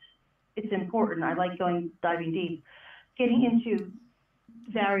 it's important. I like diving deep, getting into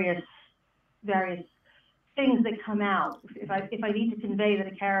various things that come out. If I need to convey that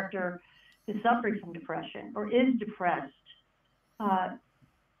a character is suffering from depression or is depressed,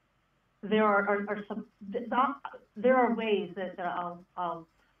 there are ways that I'll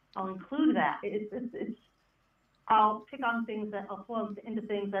include that. I'll pick on things that I'll flow into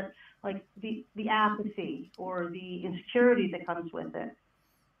things that, like the apathy or the insecurity that comes with it,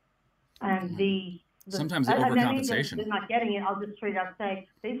 and sometimes the overcompensation. They're not getting it. I'll just straight out say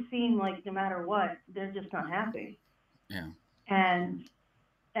they seem like no matter what, they're just not happy. Yeah. And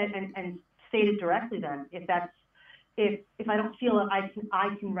state it directly. Then, if I don't feel that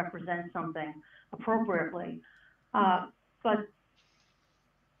I can represent something appropriately, but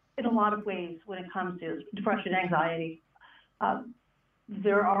in a lot of ways, when it comes to depression, anxiety,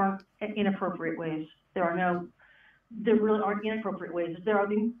 there are inappropriate ways. There really aren't inappropriate ways. There are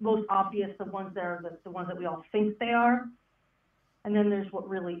the most obvious, the ones that are the ones that we all think they are, and then there's what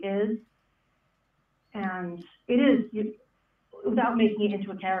really is. And it is, without making it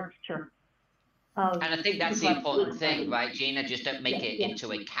into a caricature. And I think that's the important thing, right, Gina? Just don't make it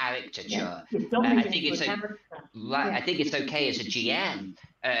into a caricature. I think it's right. I think it's okay as a GM.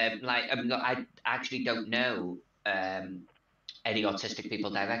 I actually don't know any autistic people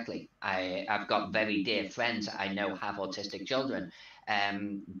directly. I've got very dear friends that I know have autistic children,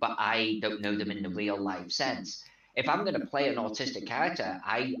 but I don't know them in the real life sense. If I'm going to play an autistic character,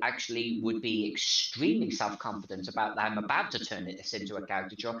 I actually would be extremely self-confident about that I'm about to turn this into a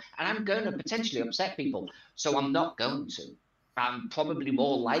caricature, and I'm going to potentially upset people. So I'm not going to. I'm probably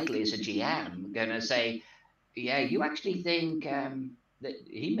more likely as a GM going to say, Yeah, you actually think that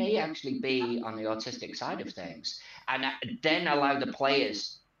he may actually be on the autistic side of things, and then allow the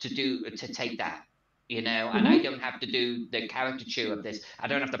players to take that, you know, and I don't have to do the caricature of this. I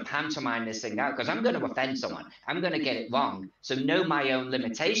don't have to pantomime this thing out because I'm going to offend someone. I'm going to get it wrong. So know my own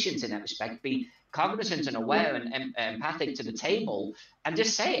limitations in that respect. Be cognizant and aware and empathic to the table, and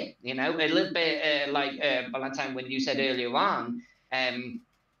just say it. You know, a little bit like Valentine when you said earlier on.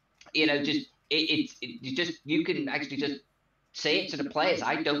 You know, just you can actually just say it to the players.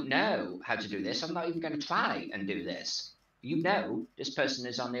 I don't know how to do this. I'm not even going to try and do this. You know, this person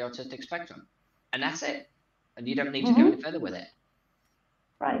is on the autistic spectrum, and that's it. And you don't need to go any further with it.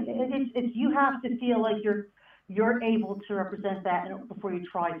 Right. It's you have to feel like you're able to represent that before you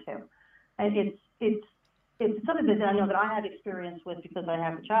try to, and it's something that I know that I have experience with because I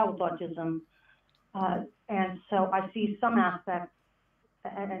have a child with autism, and so I see some aspects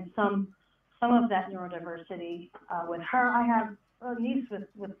and some of that neurodiversity with her. I have a niece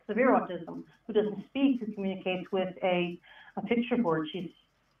with severe autism who doesn't speak, who communicates with a picture board. She's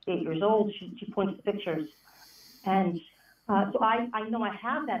 8 years old. She points to pictures, and so I know I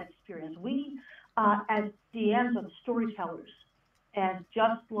have that experience. We, as DMs, are the storytellers, and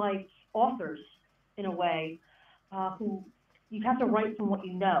just like authors, in a way, who you have to write from what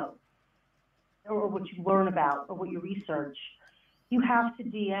you know, or what you learn about, or what you research. You have to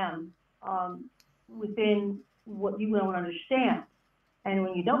DM within what you don't understand. And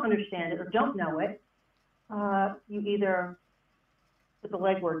when you don't understand it or don't know it, you either put the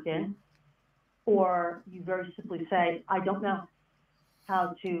legwork in, or you very simply say, I don't know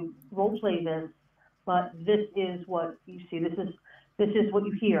how to role play this, but this is what you see. This is what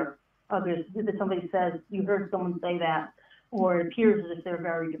you hear. That somebody says, you heard someone say that, or it appears as if they're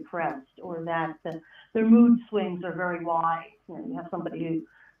very depressed, or that their mood swings are very wide. You know, you have somebody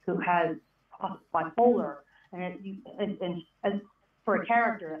who has bipolar, and for a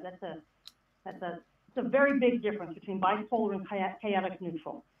character, that's a very big difference between bipolar and chaotic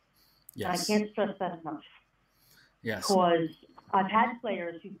neutral. Yes. And I can't stress that enough. Yes. Because I've had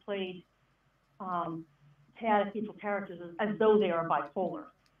players who played chaotic neutral characters as though they are bipolar,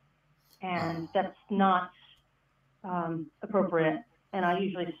 and that's not appropriate. And I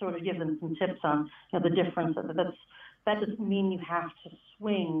usually sort of give them some tips on the difference. That doesn't mean you have to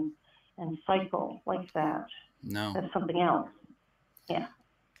swing and cycle like that. No. That's something else. Yeah.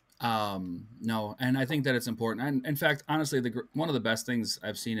 No, and I think that it's important. And in fact, honestly, one of the best things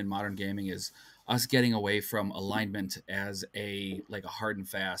I've seen in modern gaming is us getting away from alignment as a hard and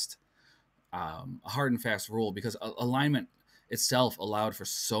fast rule, because alignment itself allowed for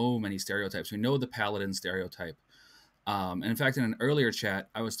so many stereotypes. We know the paladin stereotype. And in fact, in an earlier chat,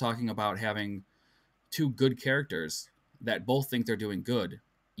 I was talking about having two good characters that both think they're doing good,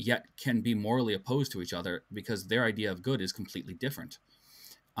 yet can be morally opposed to each other because their idea of good is completely different.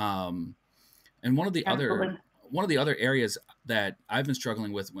 And one of the other areas that I've been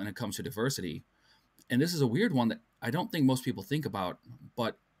struggling with when it comes to diversity, and this is a weird one that I don't think most people think about,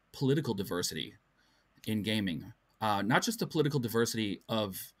 but political diversity in gaming. Not just the political diversity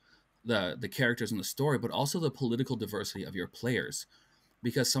of the characters in the story, but also the political diversity of your players,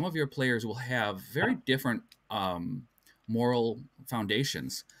 because some of your players will have very different moral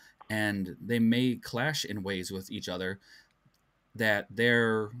foundations, and they may clash in ways with each other that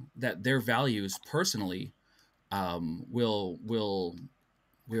their values personally will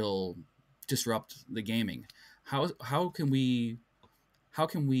disrupt the gaming. How can we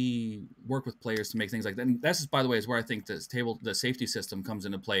work with players to make things like that? And this is, by the way, is where I think the safety system comes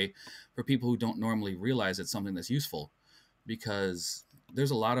into play for people who don't normally realize it's something that's useful, because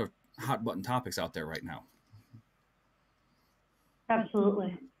there's a lot of hot button topics out there right now.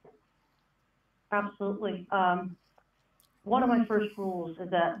 Absolutely. One of my first rules is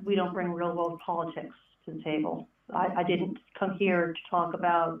that we don't bring real world politics to the table. I didn't come here to talk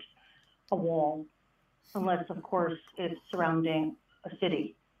about a wall, unless, of course, it's surrounding a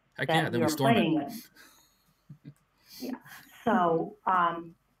city. Heck yeah, then we storm it. Yeah. So,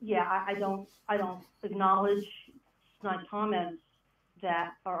 I don't acknowledge snide comments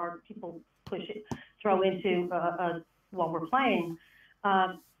that are people throw into while we're playing.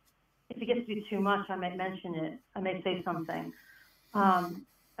 If it gets to be too much, I may mention it. I may say something.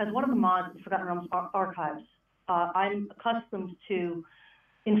 As one of the mods in Forgotten Realms archives, I'm accustomed to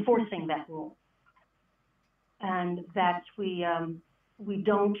enforcing that rule, and that we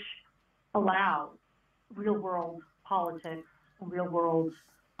don't allow real-world politics and real-world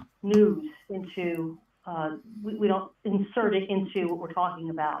news into. We don't insert it into what we're talking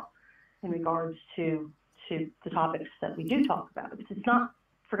about in regards to the topics that we do talk about, because it's not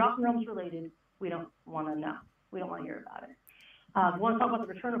Forgotten Realms related. we don't want to know. We don't want to hear about it. If you want to talk about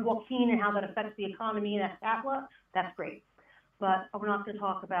the return of Joaquin and how that affects the economy in Atla, that's great. But we're not going to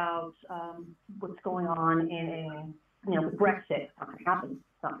talk about what's going on with Brexit. It's not going to happen.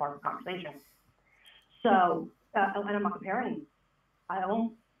 It's not part of the conversation. So, and I'm not comparing. I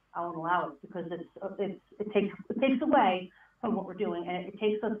won't allow it because it takes away from what we're doing, and it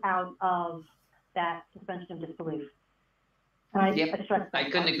takes us out of that suspension of disbelief. And I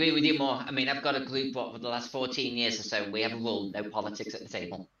couldn't agree with you more. I mean, I've got a group for the last 14 years or so. We have a rule: no politics at the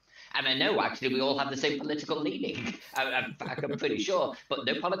table. And I know, actually, we all have the same political leaning. I'm pretty sure. But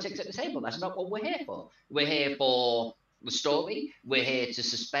no politics at the table. That's not what we're here for. We're here for the story. We're here to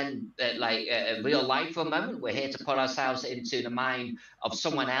suspend real life for a moment. We're here to put ourselves into the mind of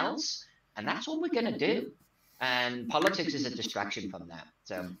someone else. And that's what we're going to do. And politics is a distraction from that.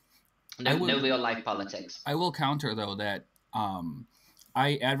 So no real life politics. I will counter, though, that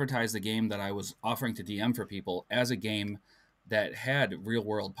I advertised the game that I was offering to DM for people as a game that had real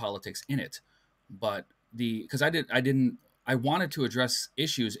world politics in it, but because I wanted to address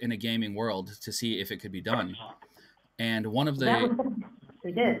issues in a gaming world to see if it could be done. And one of they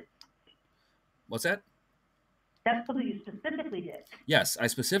did. What's that? That's something you specifically did. Yes, I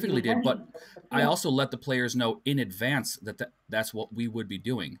specifically did, but I also let the players know in advance that's what we would be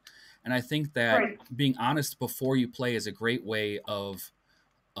doing. And I think that being honest before you play is a great way of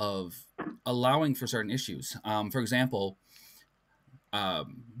allowing for certain issues. For example,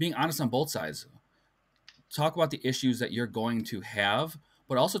 being honest on both sides. Talk about the issues that you're going to have,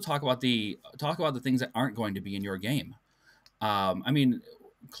 but also talk about the things that aren't going to be in your game. I mean,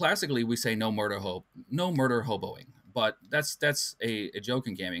 classically we say no murder hoboing, but that's a joke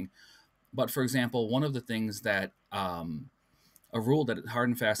in gaming. But for example, one of the things that a rule that hard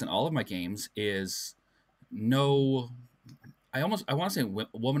and fast in all of my games is no. I want to say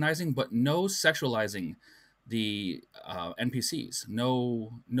womanizing, but no sexualizing the NPCs.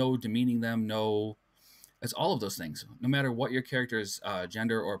 No demeaning them. No, it's all of those things. No matter what your character's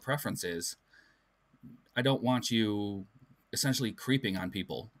gender or preference is, I don't want you essentially creeping on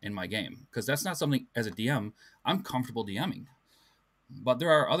people in my game, because that's not something as a DM I'm comfortable DMing. But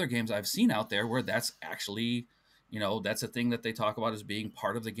there are other games I've seen out there where that's actually, that's a thing that they talk about as being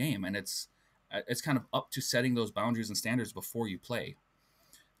part of the game, and it's kind of up to setting those boundaries and standards before you play.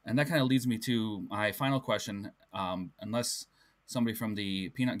 And that kind of leads me to my final question, unless somebody from the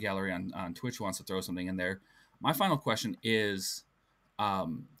Peanut Gallery on Twitch wants to throw something in there. My final question is,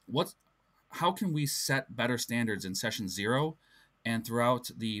 how can we set better standards in session 0 and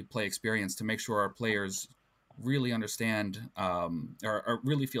throughout the play experience to make sure our players really understand or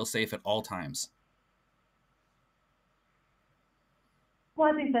really feel safe at all times? Well,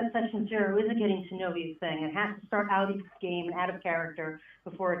 I think that session 0 is a getting to know you thing. It has to start out of the game and out of character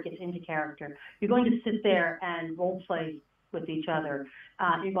before it gets into character. You're going to sit there and role play with each other.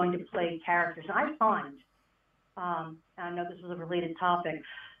 You're going to play characters. And I find, and I know this was a related topic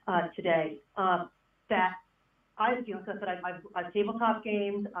today, that I've tabletop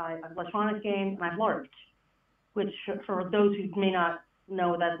games, I've electronic games, and I've LARPed, which for those who may not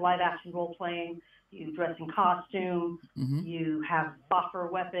know, that's live action role playing. You dress in costume, you have buffer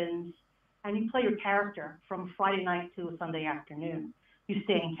weapons, and you play your character from Friday night to a Sunday afternoon. You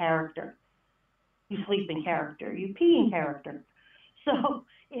stay in character. You sleep in character. You pee in character. So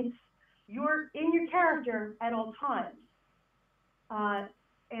you're in your character at all times.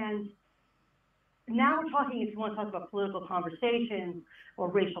 And now we're talking, if you want to talk about political conversations or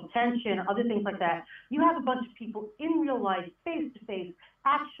racial tension or other things like that, you have a bunch of people in real life, face to face,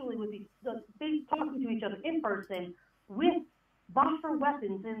 actually talking to each other in person with buffer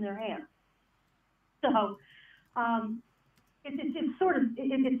weapons in their hands. So it's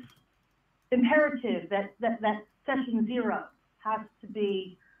imperative that session 0 has to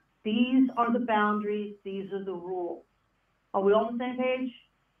be, these are the boundaries, these are the rules. Are we all on the same page?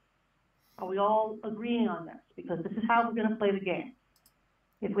 Are we all agreeing on this? Because this is how we're going to play the game.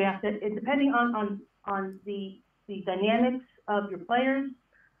 If we have to, depending on the dynamics of your players,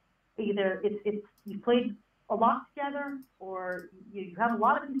 either it's you played a lot together, or you have a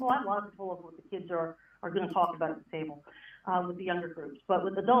lot of control. I have a lot of control over what the kids are going to talk about at the table with the younger groups. But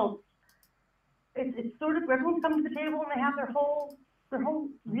with adults, it's sort of everyone's coming to the table and they have their whole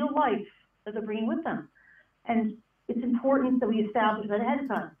real life that they're bringing with them, and it's important that we establish that ahead of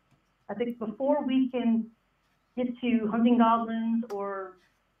time. I think before we can get to hunting goblins or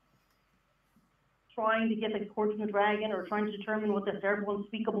trying to get the Court from the Dragon or trying to determine what the terrible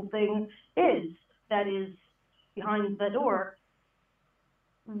unspeakable thing is that is behind the door,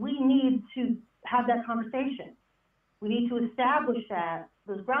 we need to have that conversation. We need to establish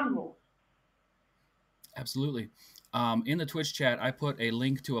those ground rules. Absolutely. In the Twitch chat, I put a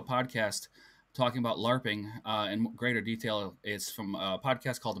link to a podcast talking about LARPing in greater detail. It's from a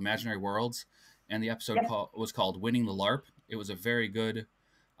podcast called Imaginary Worlds, and the episode Yep. was called Winning the LARP. It was a very good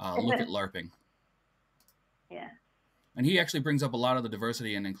look at LARPing. Yeah. And he actually brings up a lot of the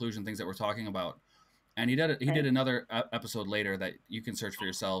diversity and inclusion things that we're talking about. And he did another episode later that you can search for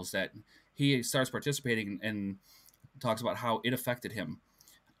yourselves, that he starts participating and talks about how it affected him.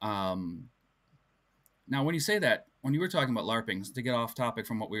 Now, when you say that, when you were talking about LARPing, to get off topic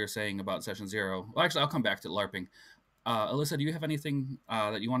from what we were saying about Session 0, well, actually, I'll come back to LARPing. Alyssa, do you have anything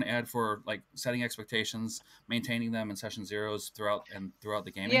that you want to add for like setting expectations, maintaining them in Session 0s throughout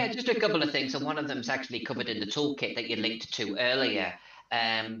the gaming? Yeah, just a couple of things, and one of them's actually covered in the toolkit that you linked to earlier.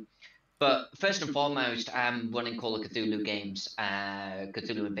 But first and foremost, I'm running Call of Cthulhu games,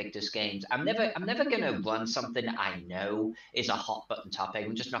 Cthulhu Invictus games. I'm never going to run something I know is a hot button topic.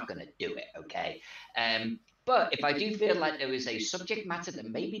 I'm just not going to do it, okay? But if I do feel like there is a subject matter that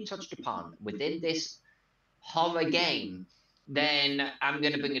may be touched upon within this horror game, then I'm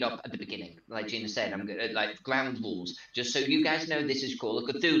going to bring it up at the beginning. Like Gina said, I'm going to, like, ground rules, just so you guys know this is Call of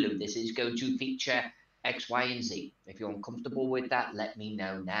Cthulhu. This is going to feature X, Y, and Z. If you're uncomfortable with that, let me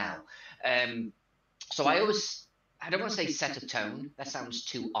know now. So I don't want to say set a tone. That sounds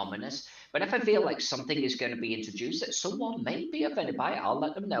too ominous. But if I feel like something is going to be introduced that someone may be offended by, I'll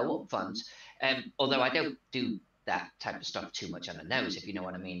let them know up front. Although I don't do that type of stuff too much on the nose, if you know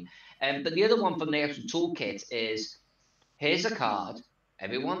what I mean. But the other one from the actual toolkit is, here's a card.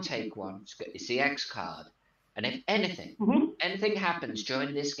 Everyone take one. It's got your CX card. And if anything happens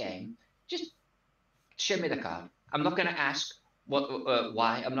during this game, just show me the card. I'm not going to ask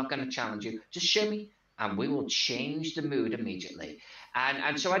why. I'm not going to challenge you. Just show me, and we will change the mood immediately.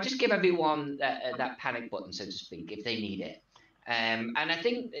 And so I just give everyone that panic button, so to speak, if they need it. And I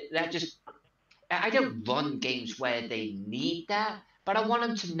think that just, I don't run games where they need that, but I want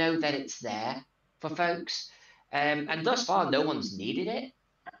them to know that it's there for folks. And thus far, no one's needed it,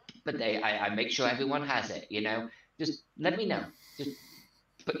 but I make sure everyone has it, you know. Just let me know. Just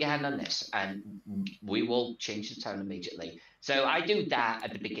put your hand on this, and we will change the tone immediately. So I do that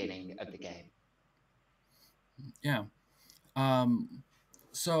at the beginning of the game. Yeah.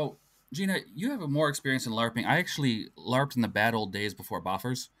 So, Gina, you have more experience in LARPing. I actually LARPed in the bad old days before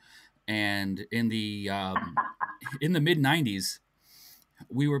Boffers. And in the mid '90s,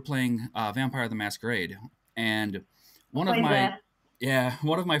 we were playing Vampire the Masquerade, and one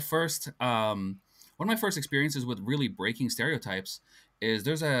of my first experiences with really breaking stereotypes is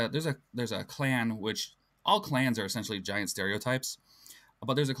there's a clan, which all clans are essentially giant stereotypes,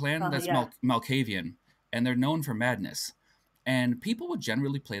 but there's a clan that's Malkavian, and they're known for madness, and people would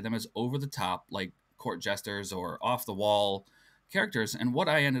generally play them as over the top, like court jesters or off the wall characters. And what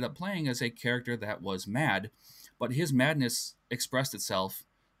I ended up playing is a character that was mad, but his madness expressed itself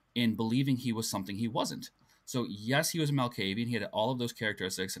in believing he was something he wasn't. So yes, he was a Malkavian. He had all of those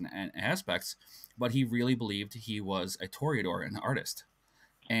characteristics and aspects, but he really believed he was a Toreador, an artist.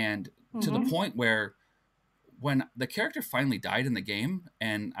 And to the point where when the character finally died in the game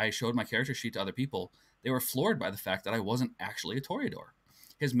and I showed my character sheet to other people, they were floored by the fact that I wasn't actually a Toreador.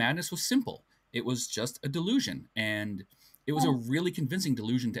 His madness was simple. It was just a delusion, and it was a really convincing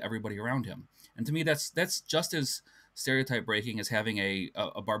delusion to everybody around him. And to me, that's just as stereotype breaking as having a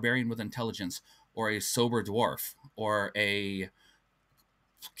barbarian with intelligence, or a sober dwarf, or a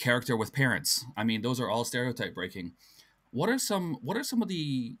character with parents. I mean, those are all stereotype breaking. What are some of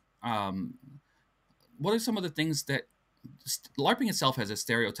the things that LARPing itself has a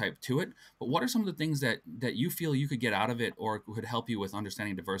stereotype to it, but what are some of the things that you feel you could get out of it, or could help you with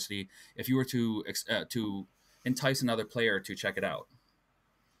understanding diversity if you were to entice another player to check it out?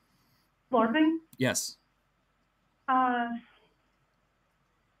 LARPing? Yes.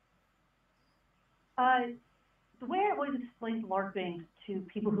 The way I always explain LARPing to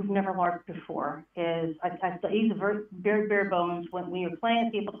people who've never LARPed before is I use the very bare bones. When you're playing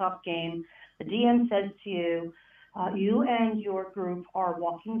a tabletop game, the DM says to you, you and your group are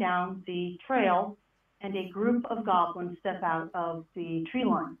walking down the trail, and a group of goblins step out of the tree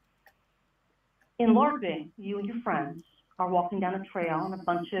line. In LARPing, you and your friends are walking down a trail, and a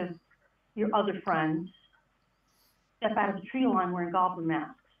bunch of your other friends step out of the tree line wearing goblin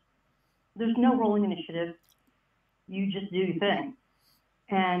masks. There's no rolling initiative. You just do your thing.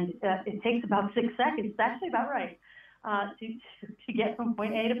 And it takes about 6 seconds, it's actually about right, to get from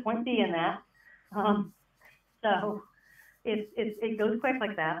point A to point B in that. So it goes quick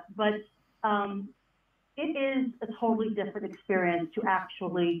like that. But it is a totally different experience to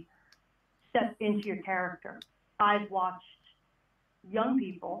actually step into your character. I've watched young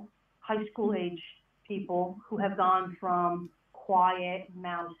people, high school age people who have gone from quiet,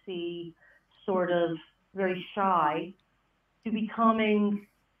 mousy, sort of very shy, to becoming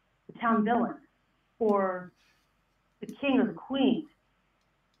the town villain or the king or the queen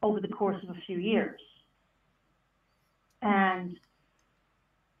over the course of a few years. And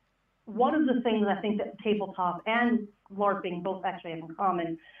one of the things I think that tabletop and LARPing both actually have in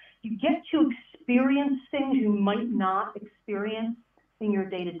common, you get to experience things you might not experience in your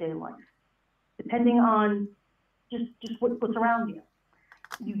day-to-day life, depending on just what's around you.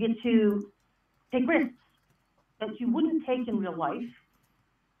 You get to take risks that you wouldn't take in real life,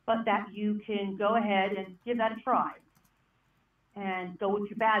 but that you can go ahead and give that a try and go with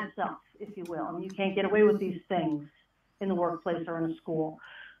your bad self, if you will. I mean, you can't get away with these things in the workplace or in a school,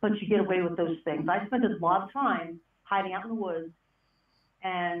 but you get away with those things. I spent a lot of time hiding out in the woods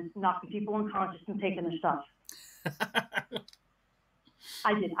and knocking people unconscious and taking their stuff.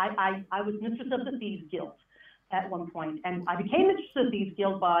 I did. I was mistress of the Thieves Guild at one point, and I became mistress of the Thieves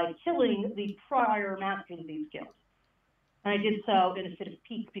Guild by killing the prior master of the Thieves Guild. And I did so in a fit of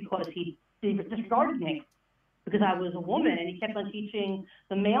pique because he disregarded me because I was a woman, and he kept on teaching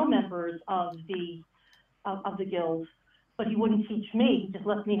the male members of the guild, but he wouldn't teach me. He just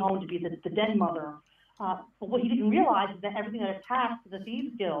left me home to be the den mother. But what he didn't realize is that everything that attacked the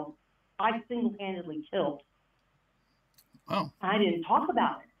Thieves Guild, I single-handedly killed. Oh. I didn't talk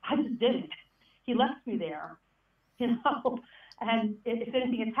about it. I just did it. He left me there, you know, and if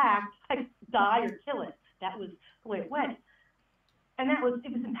anything attacked, I'd die or kill it. That was the way it went. And it was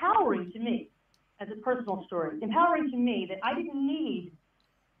empowering to me as a personal story, empowering to me that I didn't need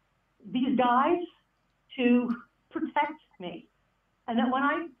these guys to protect me. And that when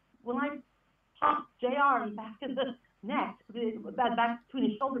I popped JR in the back of the neck, back between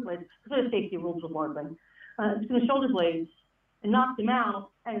his shoulder blades, because there's safety rules with LARPing, between the shoulder blades, and knocked him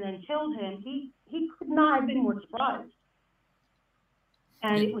out and then killed him, he could not have been more surprised.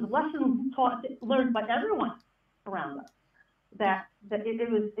 And it was a lesson learned by everyone around us, that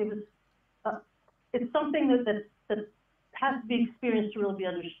it's something that has to be experienced to really be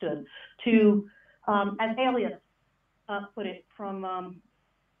understood. To, as Alyssa put it from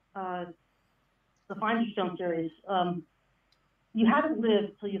the Finder's Stone series, you haven't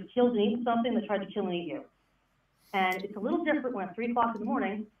lived till you've killed and eaten something that tried to kill and eat you. And it's a little different when at 3 o'clock in the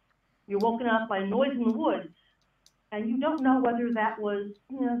morning, you're woken up by a noise in the woods, and you don't know whether that was,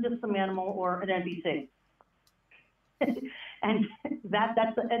 you know, just some animal or an NPC. And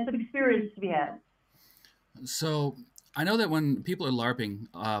that's an experience to be had. So I know that when people are LARPing,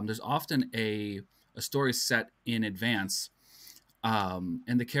 there's often a story set in advance,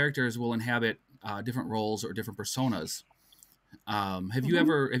 and the characters will inhabit different roles or different personas. Have you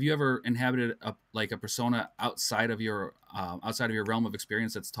ever inhabited a persona outside of your realm of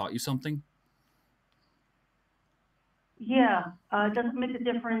experience that's taught you something? Yeah, it doesn't make a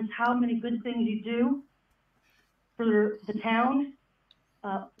difference how many good things you do for the town.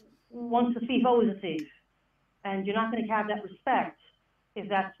 Once a thief, always a thief, and you're not going to have that respect if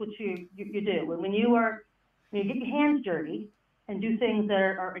that's what you do. When you get your hands dirty and do things that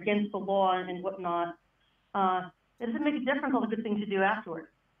are against the law and whatnot, it doesn't make a difference all the good things you do afterward.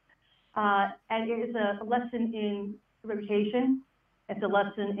 And it is a lesson in reputation. It's a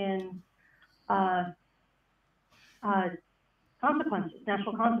lesson in consequences,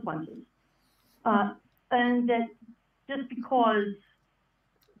 natural consequences. And that just because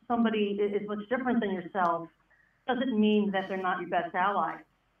somebody is much different than yourself doesn't mean that they're not your best ally.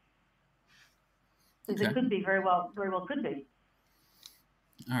 Okay. It could be very well could be.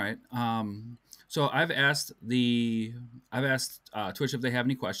 All right. So I've asked Twitch if they have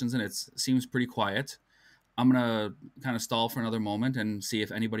any questions, and it seems pretty quiet. I'm gonna kind of stall for another moment and see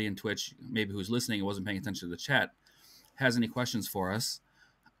if anybody in Twitch, maybe who's listening and wasn't paying attention to the chat, has any questions for us.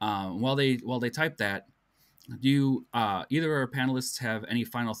 While they type that, do you either of our panelists have any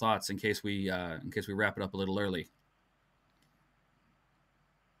final thoughts in case we wrap it up a little early?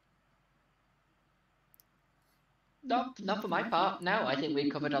 Not for my part. No, I think we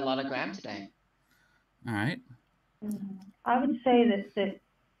covered a lot of ground today. All right. I would say that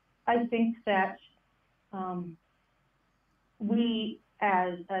I think that we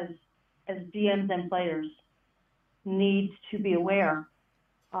as DMs and players need to be aware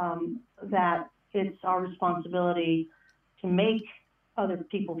that it's our responsibility to make other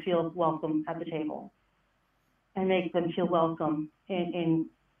people feel welcome at the table and make them feel welcome in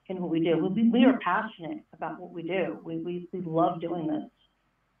what we do. We are passionate about what we do. We love doing this.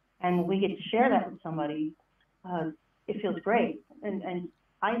 And when we get to share that with somebody, it feels great. And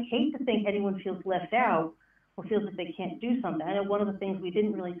I hate to think anyone feels left out or feels that they can't do something. I know one of the things we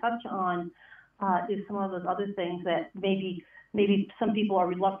didn't really touch on is some of those other things that maybe some people are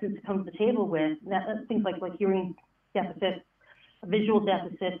reluctant to come to the table with. Things like hearing deficits, visual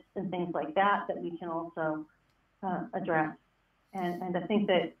deficits, and things like that we can also address. And I think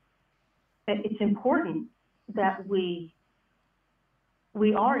that it's important that we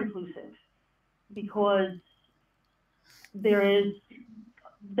are inclusive, because there is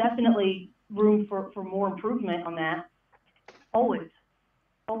definitely room for more improvement on that, always.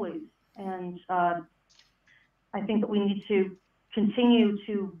 And I think that we need to continue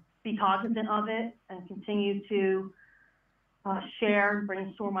to be cognizant of it and continue to share and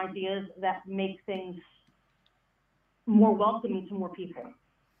brainstorm ideas that make things more welcoming to more people.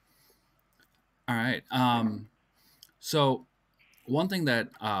 All right. So one thing that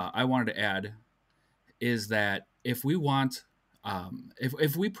I wanted to add is that if we want,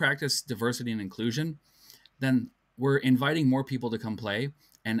 if we practice diversity and inclusion, then we're inviting more people to come play,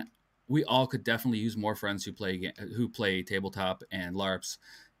 and we all could definitely use more friends who play tabletop and LARPs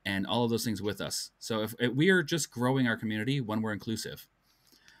and all of those things with us. So if we are just growing our community when we're inclusive.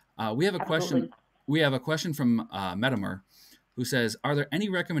 We have a question. We have a question from Metamer, who says, "Are there any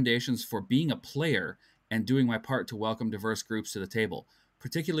recommendations for being a player and doing my part to welcome diverse groups to the table,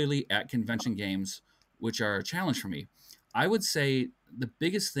 particularly at convention games, which are a challenge for me?" I would say the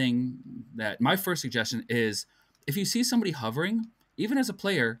biggest thing that my first suggestion is, if you see somebody hovering, even as a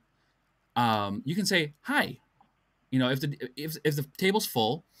player, you can say hi. You know, if the table's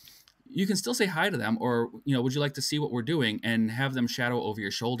full, you can still say hi to them, or, you know, would you like to see what we're doing, and have them shadow over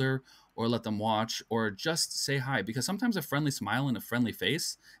your shoulder, or let them watch, or just say hi. Because sometimes a friendly smile and a friendly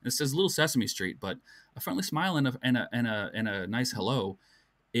face, and it says Little Sesame Street, but a friendly smile and a nice hello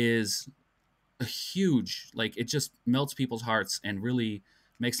is a huge, like, it just melts people's hearts and really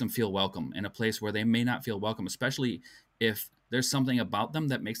makes them feel welcome in a place where they may not feel welcome, especially if there's something about them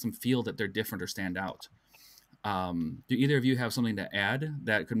that makes them feel that they're different or stand out. Do either of you have something to add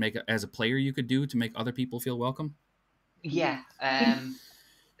that could make, as a player, you could do to make other people feel welcome? Yeah.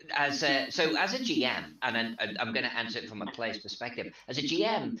 As a GM, and I'm going to answer it from a player's perspective. As a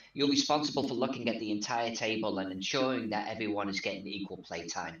GM, you're responsible for looking at the entire table and ensuring that everyone is getting equal play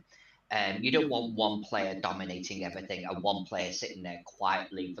time. You don't want one player dominating everything and one player sitting there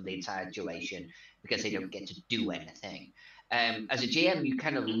quietly for the entire duration because they don't get to do anything. As a GM, you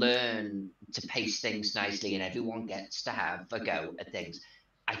kind of learn to pace things nicely, and everyone gets to have a go at things.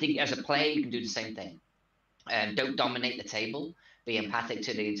 I think as a player, you can do the same thing. Don't dominate the table. Be empathic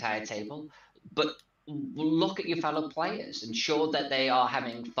to the entire table, but look at your fellow players, ensure that they are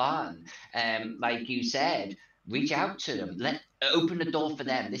having fun. Like you said, reach out to them. Open the door for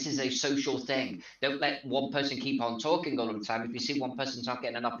them. This is a social thing. Don't let one person keep on talking all the time. If you see one person's not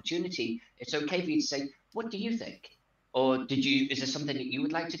getting an opportunity, it's okay for you to say, "What do you think?" Or is there something that you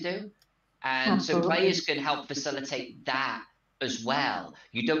would like to do? And so players can help facilitate that as well.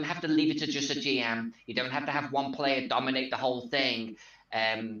 You don't have to leave it to just a GM. You don't have to have one player dominate the whole thing.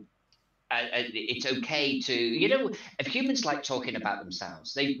 It's okay to, if humans like talking about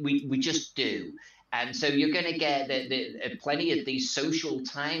themselves, we just do. And so you're going to get plenty of these social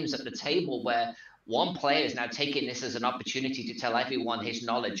times at the table where one player is now taking this as an opportunity to tell everyone his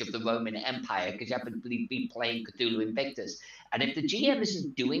knowledge of the Roman Empire, because you happen to be playing Cthulhu Invictus. And if the GM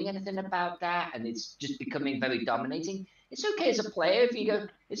isn't doing anything about that and it's just becoming very dominating, it's okay as a player if you go,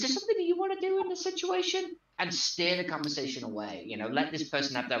 "Is there something that you want to do in this situation?" And steer the conversation away. Let this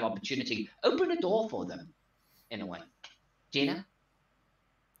person have their opportunity. Open a door for them, in a way. Gina?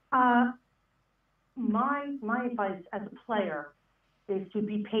 My advice as a player is to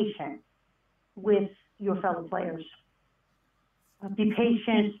be patient with your fellow players. Be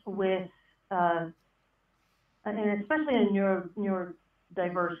patient with, and especially in your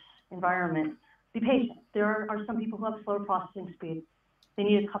neurodiverse environment, be patient. There are some people who have slower processing speed. They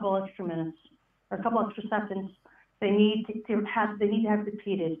need a couple extra minutes or a couple extra seconds. They need to have it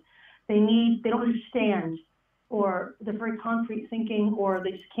repeated. They don't understand, or they're very concrete thinking, or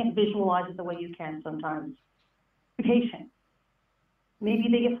they just can't visualize it the way you can sometimes. Be patient. Maybe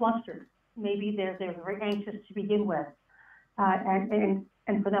they get flustered. Maybe they're very anxious to begin with. And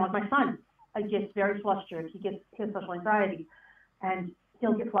for them, like my son, gets very flustered. He has social anxiety, and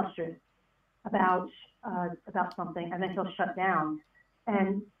he'll get flustered about something, and then he'll shut down.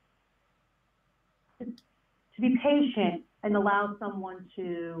 And to be patient and allow someone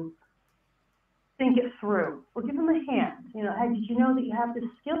to think it through, or give them a hand. Hey, did you know that you have this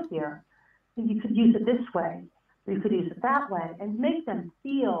skill here? You could use it this way, or you could use it that way, and make them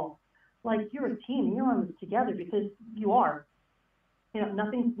feel like you're a team and you're on this together, because you are.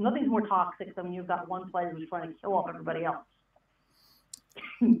 Nothing's more toxic than when you've got one player who's trying to kill off everybody else.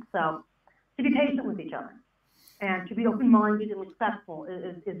 So to be patient with each other, and to be open-minded and respectful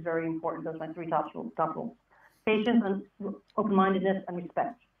is very important. Those are my three top rules. Patience, and open-mindedness, and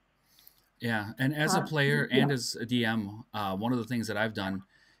respect. Yeah, and as a player and as a DM, one of the things that I've done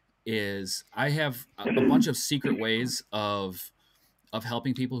is I have a bunch of secret ways of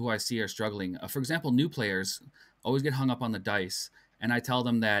helping people who I see are struggling. For example, new players always get hung up on the dice, and I tell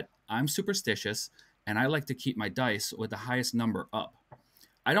them that I'm superstitious and I like to keep my dice with the highest number up.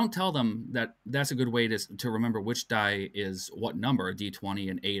 I don't tell them that that's a good way to remember which die is what number, a D20,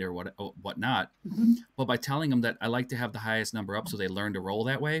 an 8, or whatnot. Mm-hmm. But by telling them that I like to have the highest number up so they learn to roll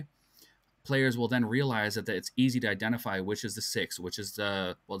that way, players will then realize that it's easy to identify which is the 6, which is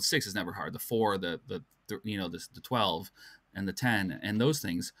the 6 is never hard, the 4, the 12, and the 10, and those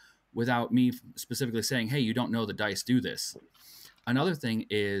things, without me specifically saying, hey, you don't know the dice do this. Another thing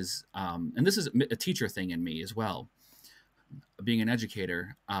is, and this is a teacher thing in me as well, being an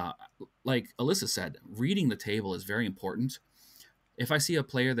educator, like Alyssa said, reading the table is very important. If I see a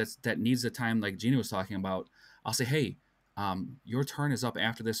player that needs the time, like Gina was talking about, I'll say, hey, your turn is up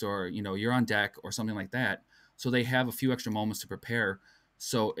after this, or you're on deck, or something like that, so they have a few extra moments to prepare.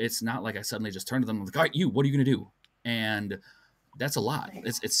 So it's not like I suddenly just turn to them and like, all right, what are you gonna do? And that's a lot.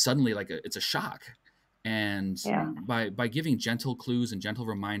 It's suddenly like it's a shock. And by giving gentle clues and gentle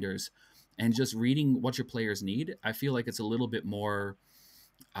reminders and just reading what your players need, I feel like it's a little bit more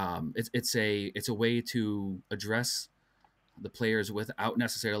it's a way to address the players without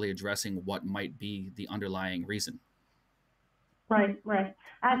necessarily addressing what might be the underlying reason. Right.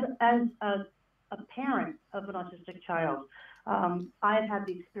 As a parent of an autistic child, I've had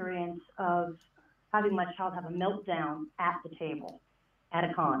the experience of having my child have a meltdown at the table at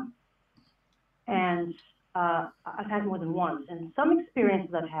a con. And I've had more than once. And some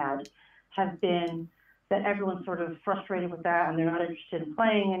experiences I've had have been that everyone's sort of frustrated with that and they're not interested in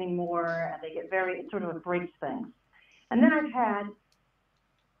playing anymore, and they get it sort of breaks things. And then I've had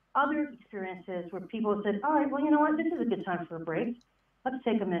other experiences where people have said, all right, well, you know what, this is a good time for a break. Let's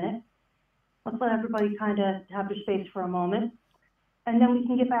take a minute. Let's let everybody kind of have their space for a moment, and then we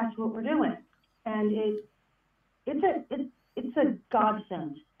can get back to what we're doing. And it's a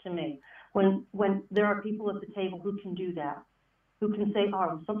godsend to me when there are people at the table who can do that, who can say,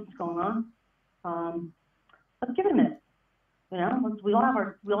 oh, something's going on. Let's give it a minute. We all have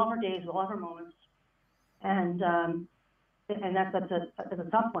our days, we all have our moments, and that's a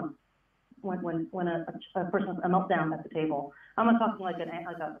tough one when a person has a meltdown at the table. I'm not talking like a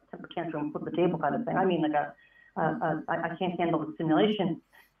temper tantrum, flip the table kind of thing. I mean like I can't handle the stimulation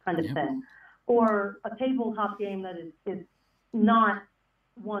kind of thing, or a tabletop game that is not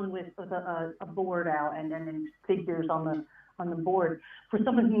one with a board out and figures on the board, for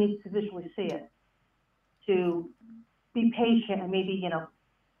someone who needs to visually see it, to be patient and maybe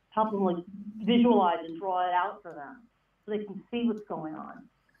help them like visualize and draw it out for them so they can see what's going on.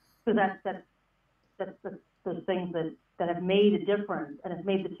 So that's those things that have made a difference and have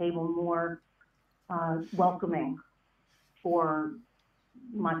made the table more welcoming for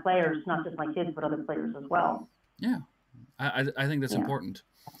my players, not just my kids, but other players as well. Yeah, I think that's important.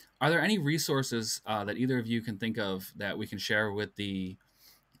 Are there any resources that either of you can think of that we can share with the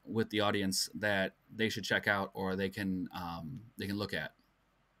audience that they should check out or they can look at?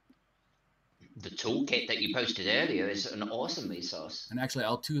 The toolkit that you posted earlier is an awesome resource. And actually,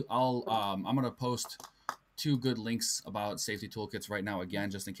 I'm going to post 2 good links about safety toolkits right now again,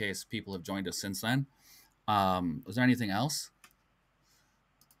 just in case people have joined us since then. Is there anything else?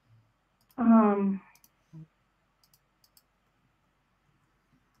 Well,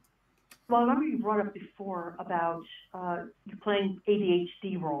 I remember you brought up before about you playing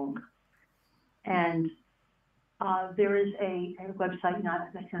ADHD wrong, and there is a website. I'm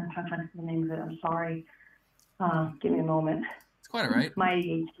trying to think the name of it. I'm sorry. Give me a moment. It's quite all right. My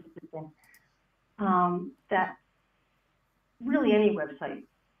ADHD system. That really any website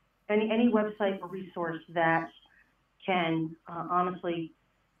or resource that can honestly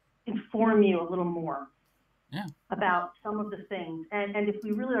inform you a little more. Yeah. About some of the things. And if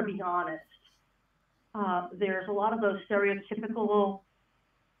we really are being honest, there's a lot of those stereotypical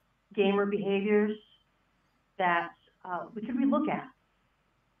gamer behaviors that we could relook at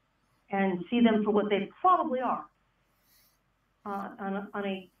and see them for what they probably are on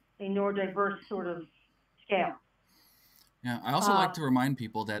a neurodiverse sort of scale. Yeah, I also like to remind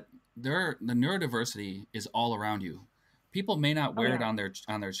people that the neurodiversity is all around you. People may not wear it on their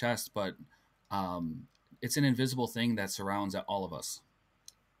chest, but it's an invisible thing that surrounds all of us.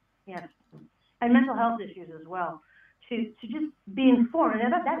 Yes, and mental health issues as well. To just be informed,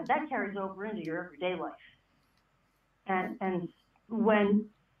 and that carries over into your everyday life. And when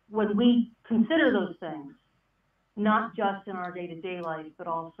when we consider those things, not just in our day-to-day life, but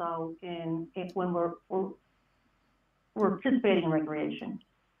also when we're participating in recreation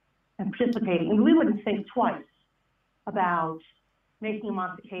and participating, and we wouldn't think twice about making a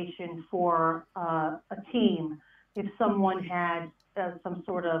modification for a team if someone had some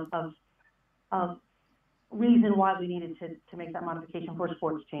sort of reason why we needed to make that modification for a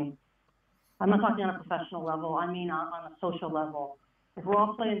sports team. I'm not talking on a professional level, I mean on a social level. If we're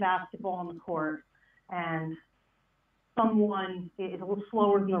all playing basketball on the court and someone is a little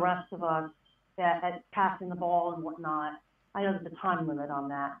slower than the rest of us at passing the ball and whatnot, I know there's a time limit on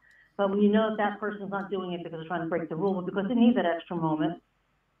that. But when you know that person's not doing it because they're trying to break the rule, but because they need that extra moment,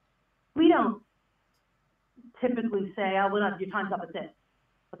 we don't typically say, oh, well, your time's up, it's it.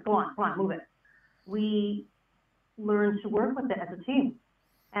 Let's go on, come on, move it. We learn to work with it as a team.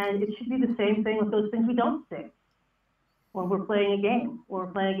 And it should be the same thing with those things we don't see. When we're playing a game, when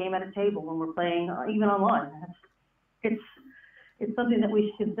we're playing a game at a table, when we're playing even online. It's something that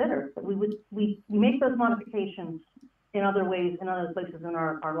we should consider, that we make those modifications in other ways, in other places in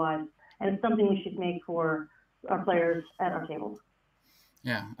our lives. And it's something we should make for our players at our tables.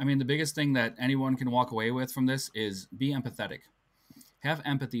 Yeah, I mean, the biggest thing that anyone can walk away with from this is be empathetic. Have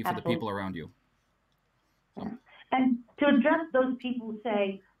empathy for the people around you. So. Yeah. And to address those people who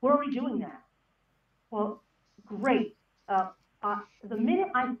say, where are we doing that? Well, great. The minute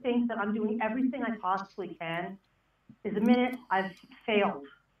I think that I'm doing everything I possibly can is the minute I've failed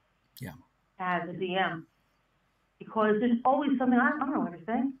as a DM. Because there's always something, I don't know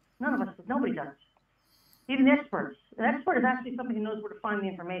everything. None of us, nobody does. Even the experts. An expert is actually somebody who knows where to find the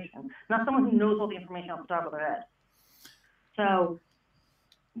information, not someone who knows all the information off the top of their head. So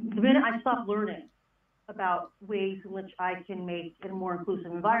the minute I stop learning about ways in which I can make it a more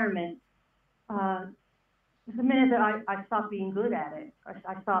inclusive environment, is the minute that I stop being good at it.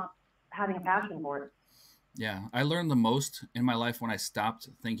 I stop having a passion for it. Yeah, I learned the most in my life when I stopped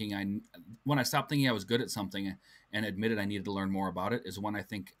thinking I was good at something and admitted I needed to learn more about it, is when I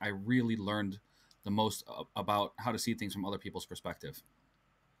think I really learned the most about how to see things from other people's perspective.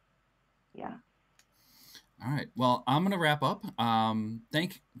 Yeah. All right. Well, I'm going to wrap up.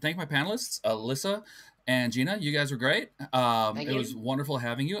 Thank my panelists, Alyssa and Gina. You guys were great. It was wonderful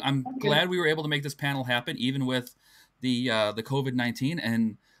having you. I'm glad we were able to make this panel happen, even with the COVID-19.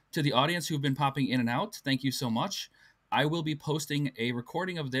 And to the audience who've been popping in and out, thank you so much. I will be posting a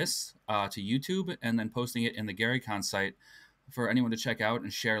recording of this to YouTube and then posting it in the GaryCon site for anyone to check out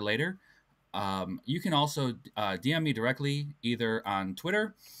and share later. You can also DM me directly either on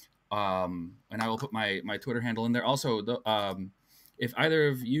Twitter, and I will put my Twitter handle in there. Also, if either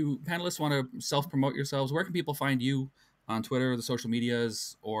of you panelists want to self-promote yourselves, where can people find you on Twitter, the social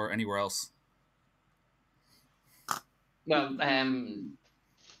medias, or anywhere else? Well,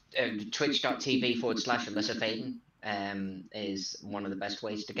 twitch.tv/Alyssa Faden is one of the best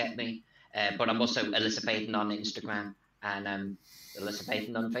ways to get me. But I'm also Alyssa Faden on Instagram and Alyssa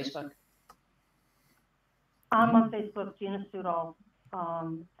Faden on Facebook. I'm on Facebook, Gina Sudol. I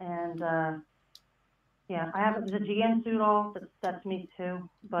have the GN Sudol. That's me too,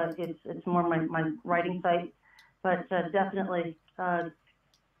 but it's more my writing site. But definitely, let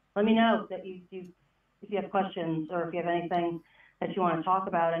me know that if you have questions or if you have anything that you want to talk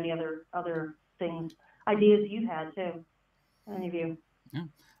about, any other things, ideas you've had too, any of you. Yeah,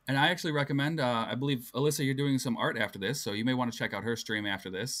 and I actually recommend. I believe Alyssa, you're doing some art after this, so you may want to check out her stream after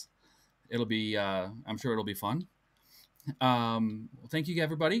this. It'll be, I'm sure it'll be fun. Thank you,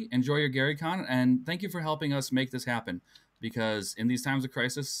 everybody. Enjoy your GaryCon, and thank you for helping us make this happen. Because in these times of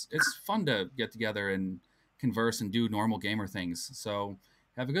crisis, it's fun to get together and converse and do normal gamer things. So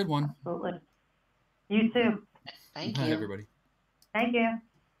have a good one. Absolutely. You too. Thank Bye, you, everybody. Thank you.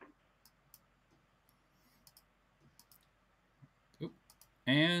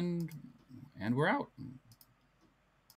 And we're out.